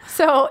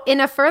 So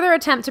in a further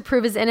attempt to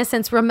prove his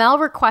innocence,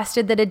 Romell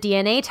requested that a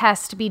DNA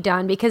test be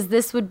done because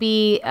this would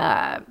be,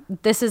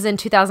 this is in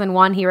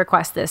 2001, he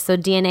requests this. So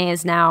DNA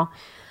is now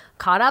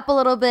caught up a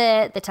little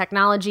bit. The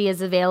technology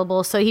is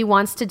available. So he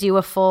wants to do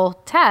a full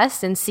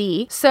test and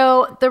see.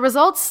 So the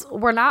results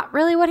were not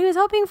really what he was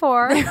hoping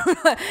for. You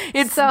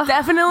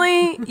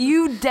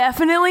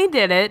definitely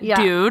did it,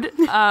 dude.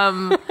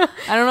 I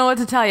don't know what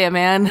to tell you,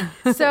 man.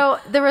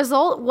 So the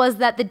result was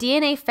that the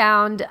DNA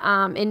found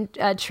in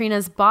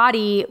Trina's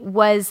body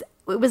was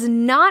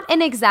not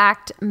an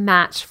exact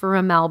match for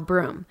Romell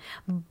Broom,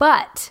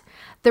 but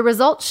the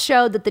results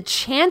showed that the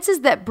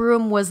chances that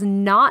Broom was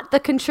not the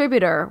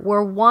contributor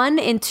were 1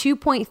 in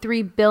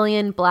 2.3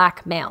 billion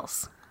black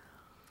males.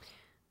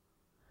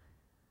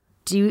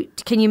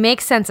 Can you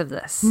make sense of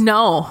this?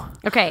 No.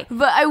 Okay.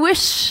 But I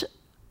wish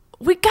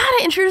we got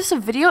to introduce a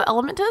video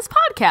element to this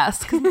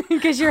podcast.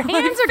 Because your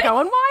hands are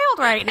going wild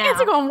right now. My hands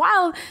are going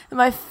wild. And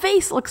my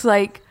face looks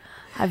like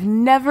I've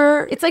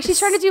never... It's like she's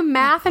trying to do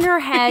math in her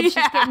head. She's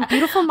getting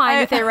beautiful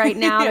mind with it right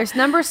now. There's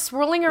numbers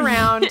swirling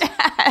around.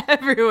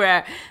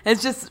 Everywhere.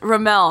 It's just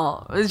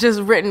Romell. It's just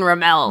written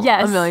Romell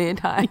a million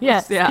times.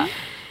 Yes. Yeah.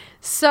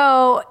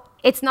 So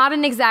it's not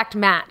an exact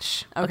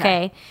match.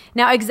 Okay.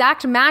 Now,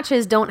 exact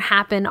matches don't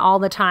happen all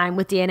the time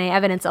with DNA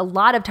evidence. A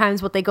lot of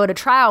times what they go to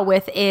trial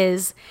with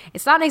is,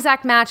 it's not an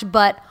exact match,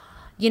 but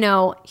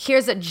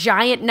here's a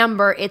giant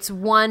number. It's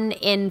 1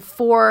 in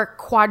 4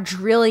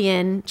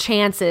 quadrillion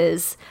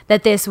chances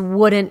that this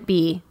wouldn't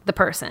be the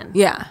person.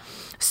 Yeah.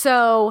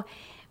 So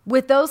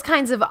with those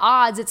kinds of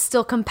odds, it's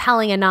still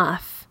compelling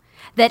enough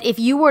that if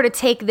you were to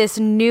take this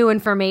new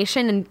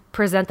information and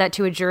present that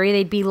to a jury,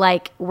 they'd be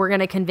like, we're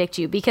going to convict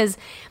you, because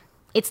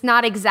it's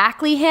not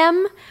exactly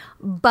him,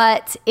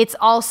 but it's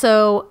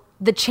also...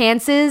 the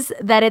chances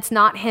that it's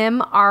not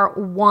him are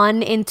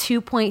 1 in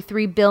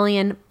 2.3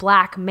 billion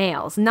black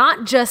males.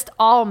 Not just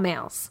all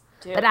males,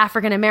 but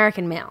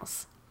African-American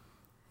males.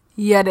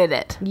 You did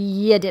it.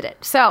 You did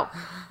it. So,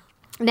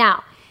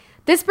 now,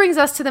 This brings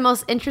us to the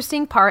most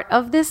interesting part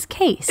of this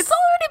case. It's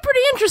already pretty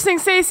interesting,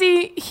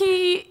 Stacy.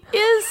 He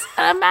is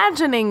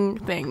imagining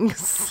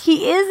things.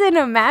 He isn't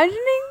imagining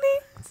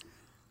things?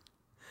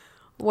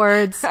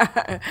 Words.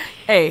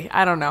 Hey,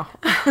 I don't know.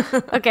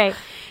 Okay.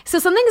 So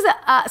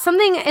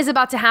something is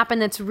about to happen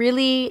that's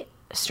really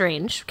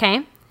strange,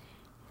 okay?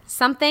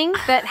 Something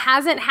that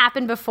hasn't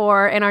happened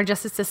before in our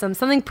justice system.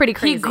 Something pretty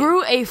crazy. He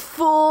grew a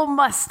full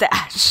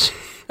mustache.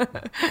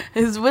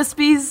 His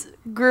wispies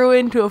grew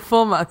into a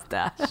full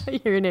mustache.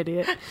 You're an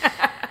idiot.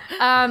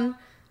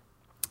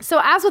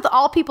 So as with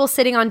all people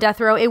sitting on death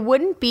row, it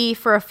wouldn't be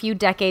for a few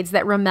decades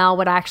that Romell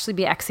would actually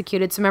be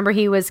executed. So remember,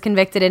 he was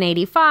convicted in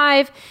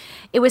 1985.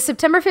 It was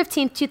September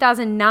 15th,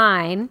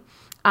 2009,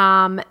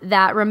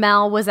 that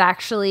Romell was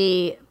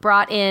actually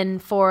brought in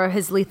for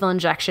his lethal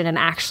injection and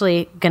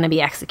actually going to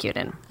be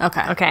executed.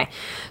 Okay.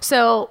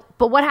 So,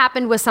 but what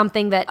happened was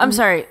something that... I'm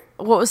sorry,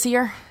 what was the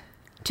year?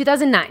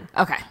 2009.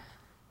 Okay.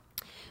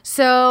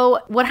 So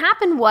what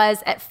happened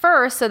was at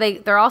first, so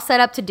they're all set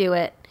up to do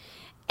it,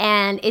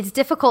 and it's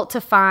difficult to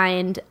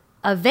find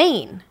a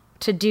vein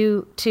to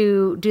do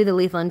the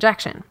lethal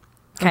injection.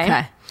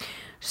 Okay.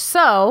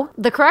 So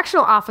the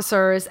correctional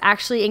officers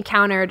actually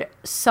encountered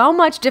so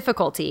much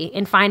difficulty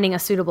in finding a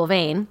suitable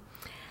vein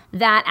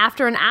that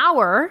after an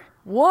hour,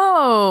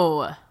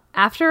 Romell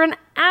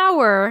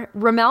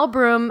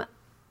Broom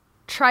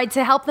tried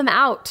to help them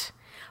out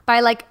by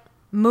like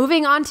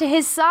moving onto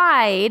his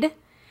side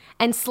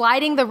and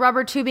sliding the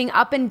rubber tubing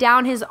up and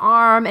down his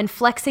arm and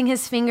flexing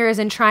his fingers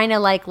and trying to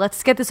like,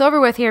 let's get this over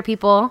with here,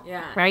 people.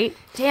 Yeah. Right?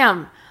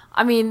 Damn.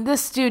 I mean,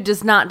 this dude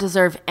does not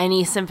deserve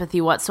any sympathy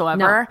whatsoever.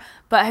 No.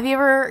 But have you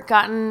ever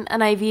gotten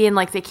an IV and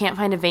like they can't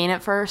find a vein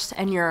at first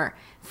and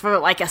for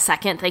like a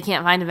second they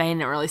can't find a vein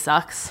and it really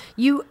sucks?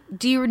 Do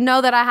you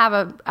know that I have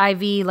a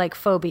IV like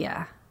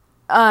phobia?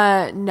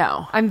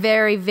 No. I'm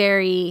very,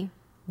 very,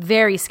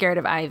 very scared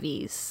of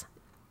IVs.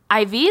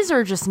 IVs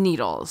or just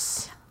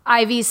needles?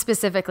 IVs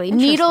specifically.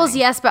 Needles,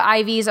 yes, but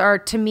IVs are,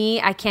 to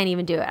me, I can't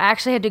even do it. I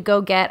actually had to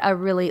go get I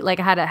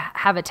had to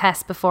have a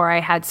test before I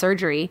had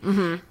surgery.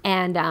 Mm-hmm.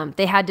 And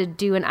they had to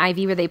do an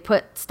IV where they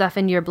put stuff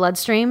into your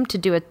bloodstream to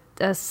do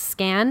a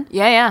scan.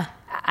 Yeah.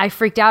 I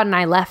freaked out and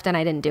I left and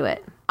I didn't do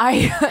it.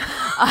 I'm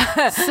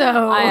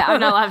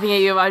not laughing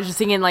at you. I was just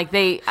thinking like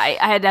I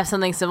had to have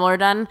something similar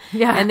done.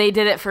 Yeah. And they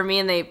did it for me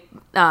and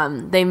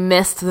they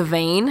missed the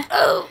vein.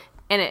 Oh.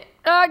 And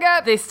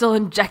they still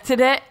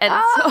injected it, and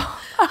so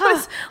I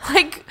was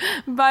like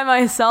by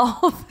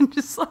myself and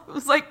just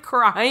was like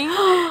crying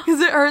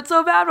because it hurt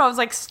so bad. But I was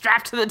like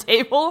strapped to the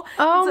table.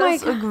 Oh so my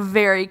god! Like,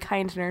 very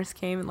kind nurse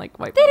came and like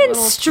wiped. They didn't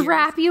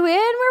strap you in.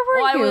 Where were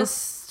you? I was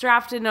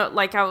strapped in.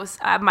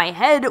 My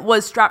head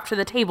was strapped to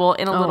the table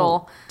in a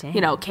little,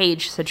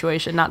 cage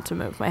situation, not to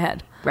move my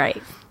head.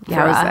 Right. Yeah.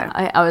 How was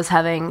that? I was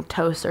having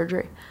toe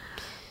surgery.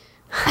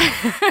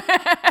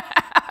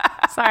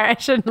 Sorry, I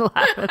shouldn't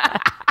laugh at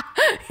that.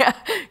 Yeah,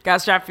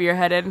 got strapped for your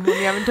head in when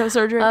you're having toe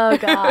surgery. Oh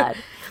God.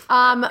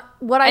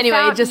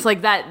 Just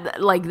like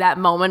that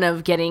moment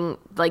of getting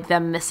like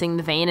them missing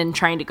the vein and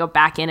trying to go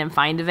back in and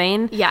find a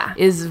vein,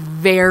 is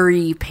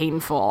very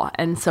painful.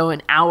 And so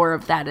an hour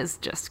of that is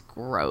just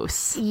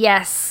gross.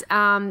 Yes.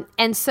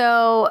 And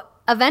so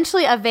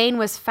eventually a vein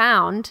was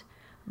found,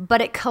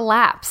 but it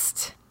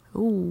collapsed.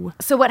 Ooh.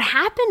 So what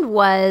happened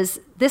was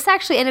this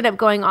actually ended up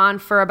going on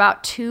for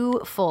about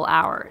 2 full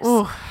hours.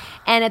 Ooh.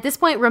 And at this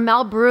point,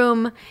 Romell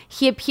Broom,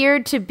 he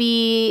appeared to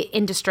be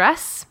in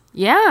distress.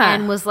 Yeah.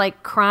 And was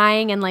like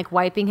crying and like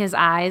wiping his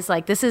eyes.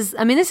 Like this is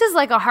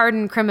like a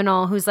hardened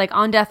criminal who's like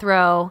on death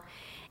row.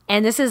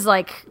 And this is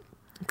like,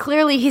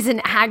 clearly he's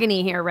in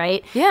agony here,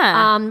 right?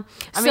 Yeah.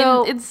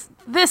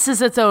 This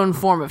is its own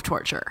form of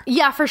torture.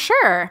 Yeah, for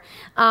sure.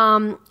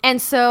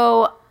 And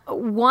so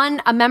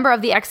a member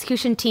of the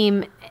execution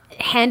team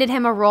handed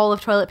him a roll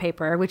of toilet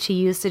paper, which he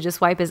used to just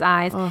wipe his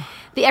eyes. Ugh.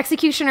 The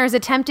executioners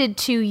attempted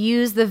to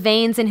use the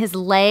veins in his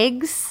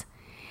legs.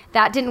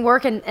 That didn't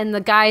work, and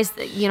the guys,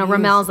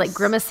 Romell's like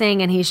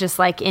grimacing, and he's just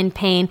like in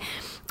pain.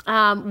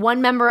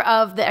 One member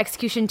of the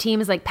execution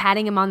team is like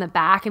patting him on the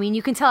back. I mean,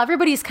 you can tell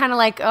everybody's kind of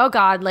like, oh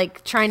God,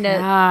 like trying to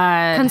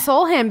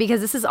console him because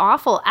this is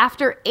awful.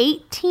 After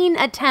 18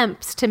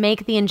 attempts to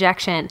make the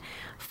injection,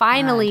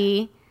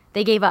 finally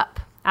they gave up.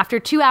 After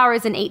 2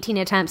 hours and 18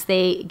 attempts,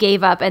 they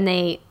gave up, and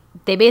they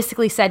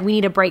basically said, we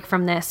need a break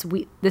from this.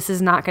 This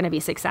is not going to be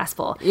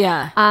successful.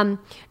 Yeah.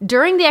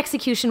 During the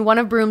execution, one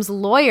of Broom's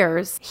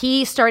lawyers,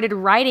 he started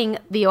writing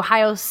the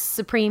Ohio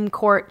Supreme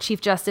Court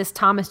Chief Justice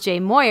Thomas J.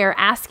 Moyer,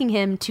 asking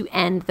him to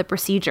end the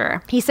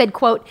procedure. He said,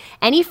 quote,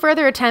 any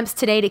further attempts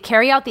today to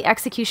carry out the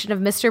execution of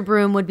Mr.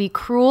 Broom would be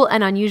cruel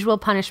and unusual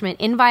punishment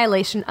in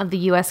violation of the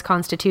U.S.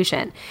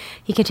 Constitution.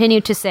 He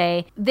continued to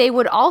say, they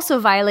would also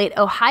violate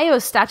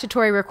Ohio's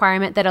statutory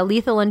requirement that a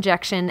lethal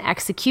injection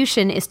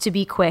execution is to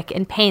be quick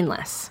and painless.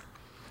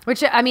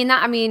 Which,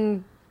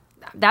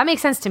 that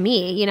makes sense to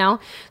me,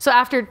 So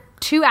after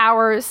 2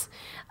 hours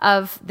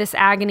of this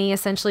agony,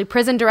 essentially,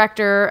 prison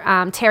director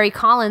Terry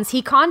Collins,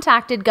 he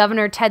contacted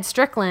Governor Ted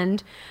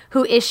Strickland,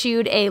 who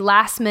issued a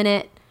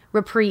last-minute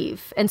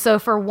reprieve. And so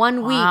for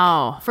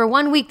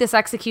 1 week, this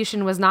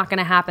execution was not going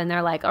to happen.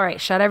 They're like, all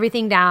right, shut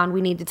everything down.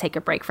 We need to take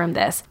a break from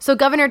this. So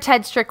Governor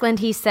Ted Strickland,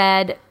 he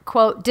said,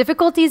 quote,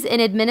 difficulties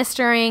in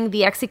administering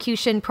the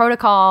execution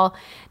protocol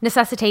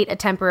necessitate a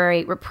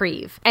temporary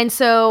reprieve. And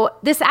so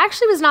this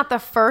actually was not the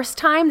first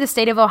time the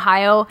state of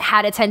Ohio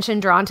had attention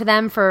drawn to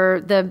them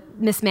for the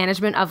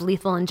mismanagement of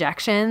lethal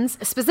injections,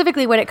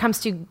 specifically when it comes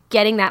to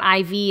getting that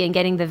IV and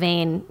getting the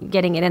vein,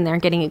 getting it in there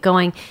and getting it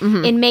going.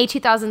 In May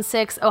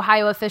 2006,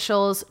 Ohio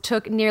officials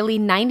took nearly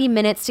 90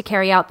 minutes to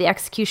carry out the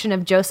execution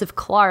of Joseph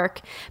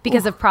Clark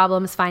because of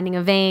problems finding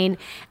a vein.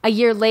 A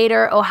year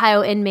later,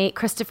 Ohio inmate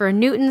Christopher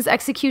Newton's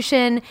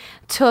execution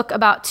took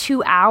about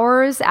 2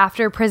 hours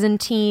after a prison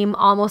team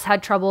almost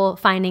had trouble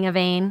finding a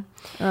vein.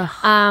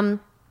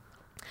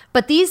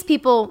 But these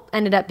people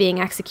ended up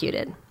being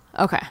executed.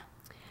 Okay.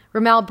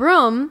 Romell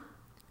Broom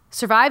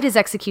survived his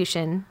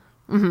execution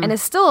and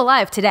is still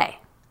alive today.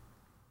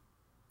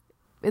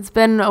 It's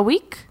been a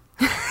week?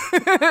 So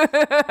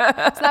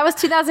that was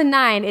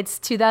 2009. It's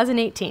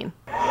 2018.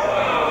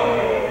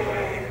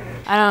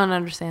 I don't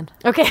understand.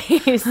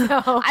 Okay, so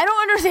I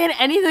don't understand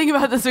anything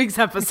about this week's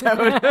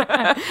episode.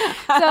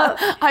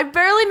 I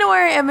barely know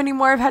where I am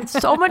anymore. I've had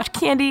so much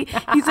candy.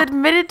 He's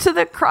admitted to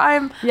the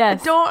crime.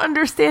 Yes. I don't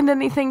understand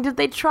anything. Did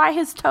they try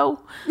his toe?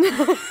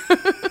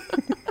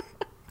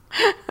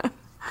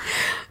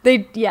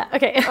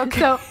 Okay.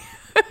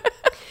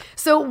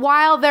 So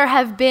while there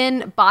have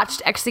been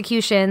botched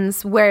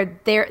executions where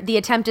the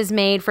attempt is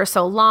made for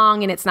so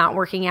long and it's not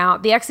working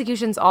out, the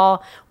executions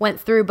all went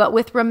through. But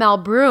with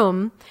Romell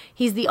Broom,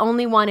 he's the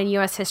only one in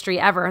U.S.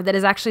 history ever that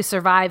has actually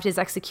survived his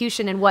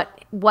execution. And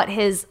what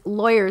his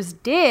lawyers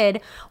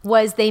did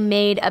was they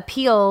made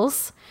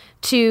appeals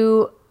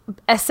to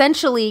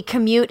essentially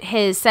commute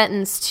his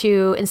sentence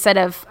to, instead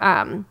of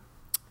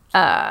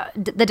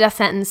the death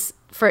sentence,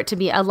 for it to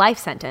be a life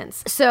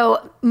sentence.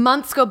 So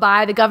months go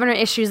by, the governor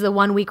issues the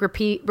 1 week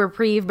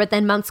reprieve, but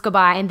then months go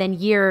by and then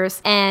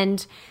years,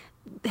 and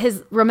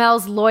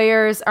Romell's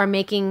lawyers are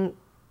making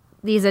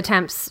these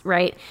attempts,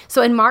 right?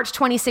 So in March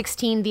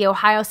 2016, the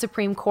Ohio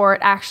Supreme Court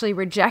actually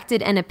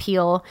rejected an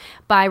appeal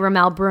by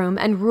Romell Broom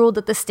and ruled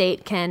that the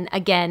state can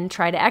again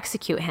try to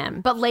execute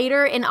him. But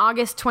later in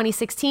August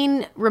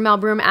 2016, Romell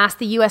Broom asked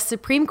the U.S.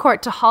 Supreme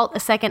Court to halt a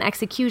second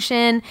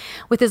execution,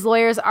 with his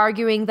lawyers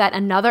arguing that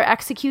another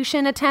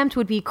execution attempt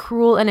would be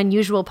cruel and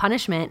unusual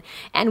punishment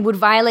and would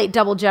violate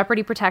double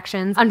jeopardy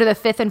protections under the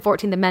 5th and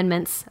 14th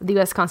Amendments of the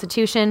U.S.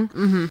 Constitution.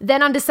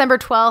 Then on December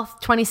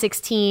 12th,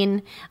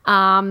 2016,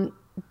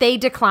 they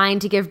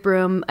declined to give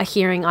Broom a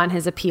hearing on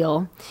his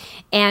appeal.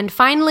 And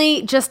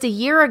finally, just a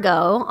year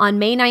ago, on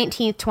May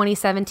 19th,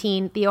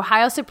 2017, the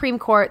Ohio Supreme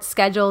Court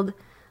scheduled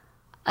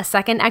a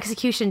second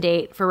execution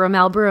date for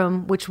Romell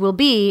Broom, which will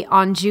be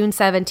on June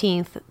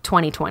 17th,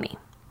 2020.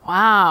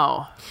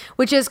 Wow.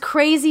 Which is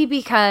crazy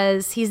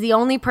because he's the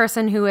only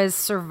person who has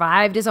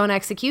survived his own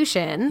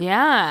execution.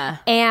 Yeah.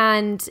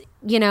 And,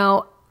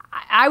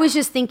 I was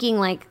just thinking,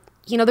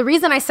 the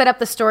reason I set up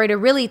the story to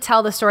really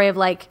tell the story of,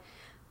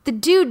 the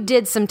dude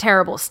did some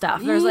terrible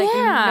stuff. There's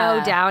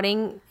no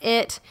doubting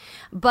it.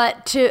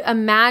 But to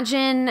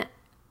imagine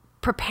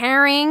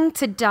preparing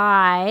to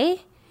die,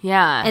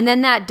 and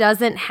then that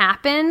doesn't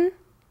happen,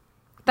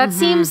 that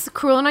seems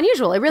cruel and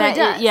unusual. It really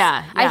does.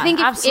 I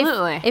think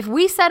absolutely. If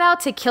we set out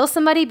to kill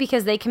somebody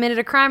because they committed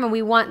a crime and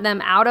we want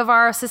them out of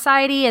our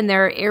society and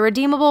they're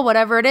irredeemable,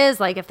 whatever it is,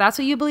 if that's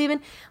what you believe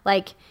in,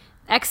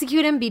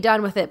 execute him, be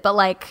done with it. But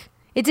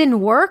it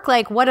didn't work.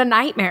 What a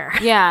nightmare.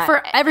 Yeah.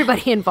 For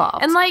everybody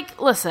involved. And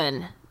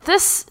listen,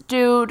 this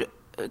dude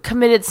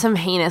committed some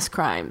heinous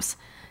crimes.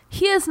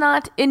 He is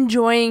not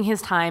enjoying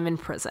his time in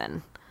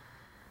prison.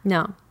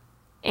 No.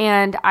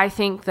 And I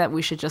think that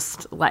we should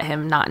just let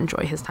him not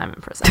enjoy his time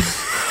in prison.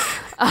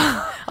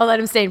 I'll let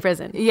him stay in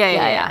prison.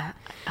 Yeah.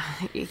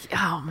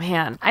 Oh,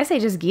 man. I say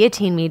just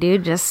guillotine me,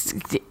 dude.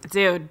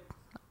 Dude.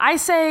 I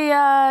say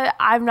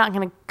I'm not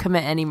going to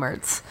commit any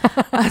murders.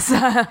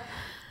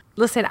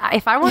 Listen,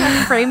 if I want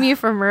to frame you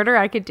for murder,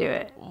 I could do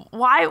it.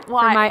 Why?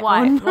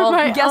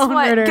 Well,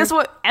 guess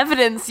what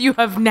evidence you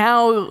have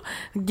now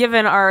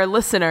given our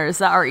listeners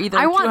that are either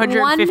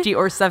 250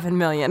 or 7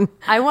 million.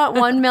 I want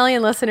 1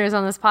 million listeners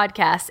on this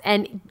podcast.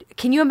 And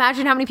can you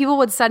imagine how many people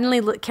would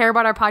suddenly care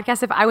about our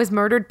podcast if I was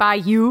murdered by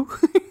you?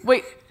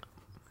 Wait,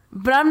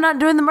 but I'm not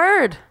doing the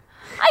murd.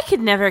 I could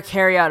never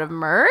carry out a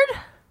murd.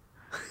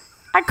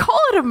 I call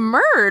it a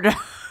murd.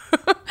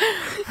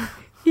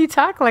 You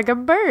talk like a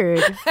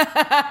bird.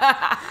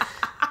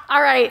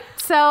 All right.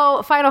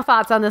 So, final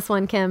thoughts on this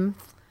one, Kim.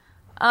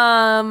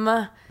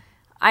 I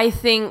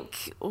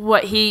think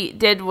what he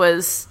did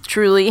was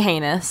truly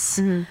heinous.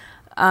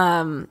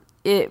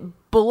 It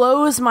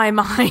blows my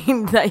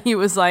mind that he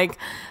was like,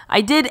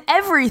 I did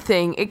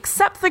everything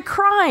except the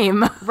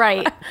crime.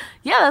 Right.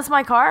 Yeah, that's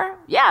my car.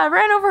 Yeah, I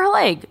ran over her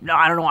leg. No,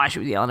 I don't know why she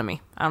was yelling at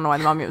me. I don't know why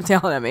the mommy was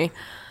yelling at me.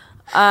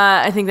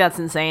 I think that's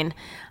insane.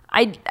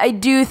 I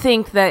do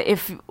think that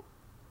if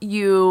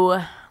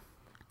you...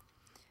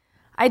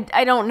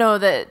 I don't know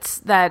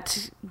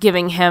that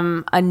giving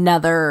him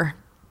another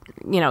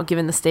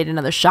giving the state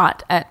another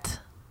shot at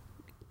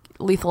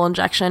lethal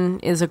injection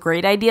is a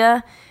great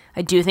idea.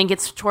 I do think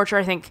it's torture.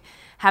 I think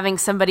having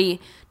somebody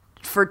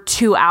for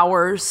 2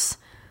 hours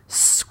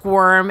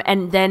squirm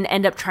and then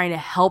end up trying to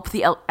help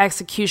the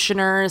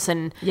executioners,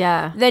 and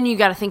then you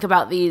got to think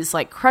about these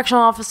like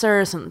correctional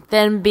officers and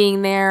them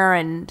being there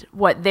and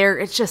what they're,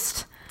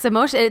 it's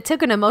emotion. It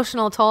took an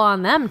emotional toll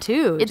on them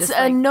too. It's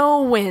a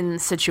no-win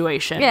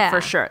situation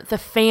for sure. The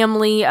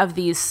family of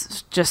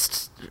these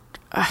just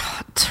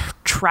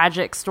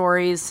tragic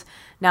stories.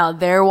 Now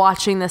they're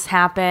watching this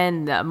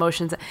happen. The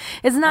emotions.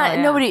 It's not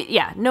nobody.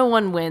 Yeah, no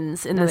one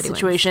wins in this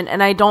situation,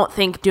 and I don't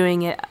think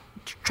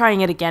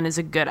trying it again is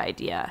a good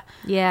idea.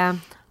 Yeah.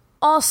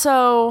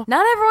 Also,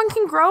 not everyone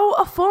can grow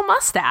a full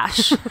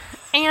mustache.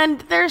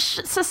 And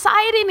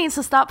society needs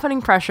to stop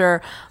putting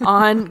pressure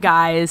on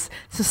guys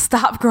to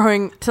stop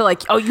growing to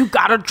like, oh, you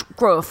gotta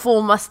grow a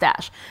full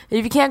mustache.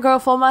 If you can't grow a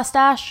full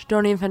mustache,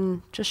 don't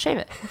even just shave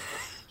it.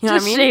 You know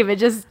what I mean? Just shave it.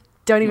 Just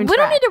don't even. We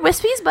don't need your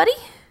wispies, buddy.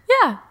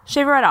 Yeah,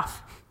 shave it right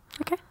off.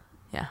 Okay.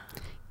 Yeah.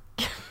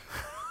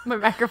 My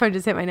microphone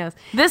just hit my nose.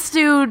 This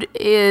dude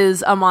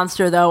is a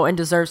monster, though, and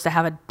deserves to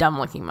have a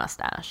dumb-looking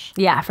mustache.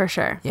 Yeah, for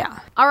sure. Yeah.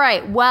 All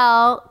right.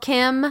 Well,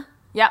 Kim.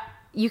 Yep.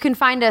 You can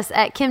find us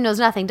at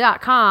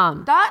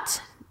kimknowsnothing.com.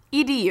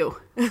 .edu.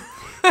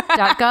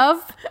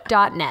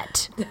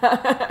 .gov.net.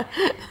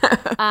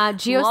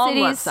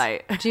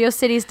 GeoCities.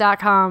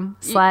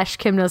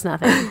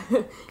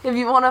 GeoCities.com/KimKnowsNothing. If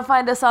you want to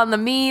find us on the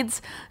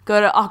meds,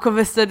 go to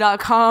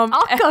aquavista.com.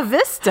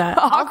 Aquavista?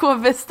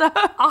 Aquavista.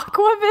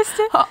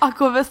 Aquavista?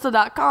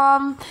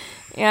 Aquavista.com.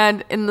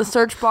 And in the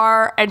search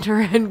bar,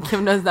 enter in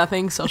Kim Knows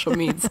Nothing social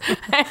meds.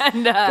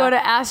 And go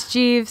to Ask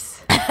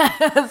Jeeves.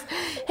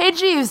 Hey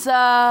Jeeves,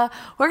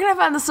 where can I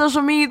find the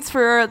social meds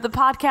for the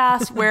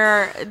podcast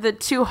where the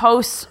two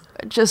hosts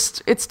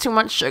it's too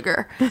much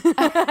sugar?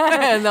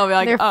 And they'll be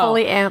like, they're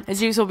fully amped. And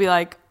Jeeves will be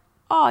like,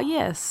 oh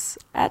yes,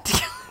 at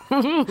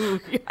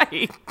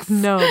yikes.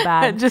 No,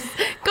 bad. Just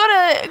go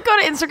to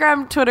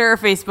Instagram, Twitter, or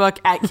Facebook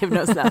at Kim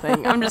Knows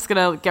Nothing. I'm just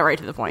gonna get right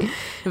to the point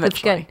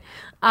eventually.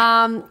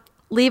 That's good.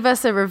 Leave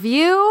us a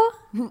review.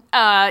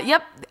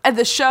 Yep, at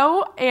the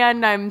show,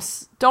 and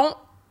don't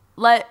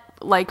let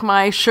like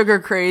my sugar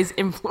craze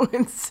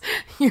influence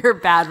your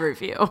bad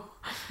review.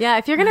 Yeah,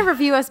 if you're gonna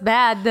review us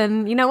bad,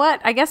 then you know what?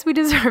 I guess we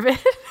deserve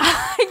it.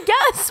 I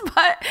guess,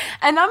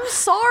 and I'm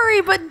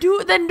sorry, but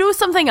do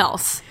something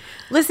else.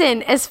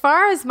 Listen, as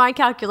far as my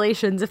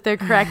calculations, if they're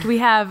correct, we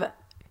have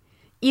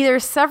either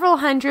several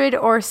hundred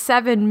or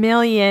 7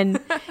 million.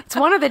 It's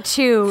one of the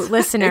two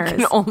listeners. It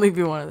can only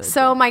be one of those.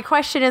 So my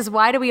question is,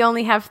 why do we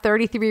only have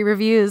 33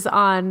 reviews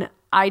on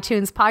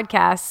iTunes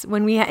podcasts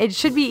when it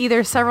should be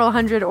either several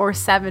hundred or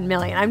 7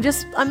 million? I'm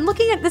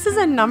looking at this is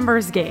a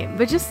numbers game,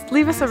 but just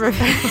leave us a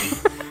review.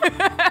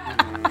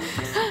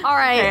 All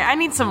right. Okay, I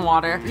need some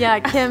water. Yeah,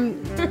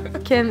 Kim,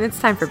 it's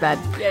time for bed.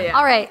 Yeah.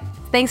 All right.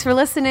 Thanks for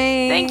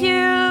listening. Thank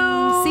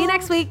you. See you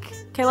next week.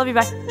 Okay, love you.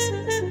 Bye.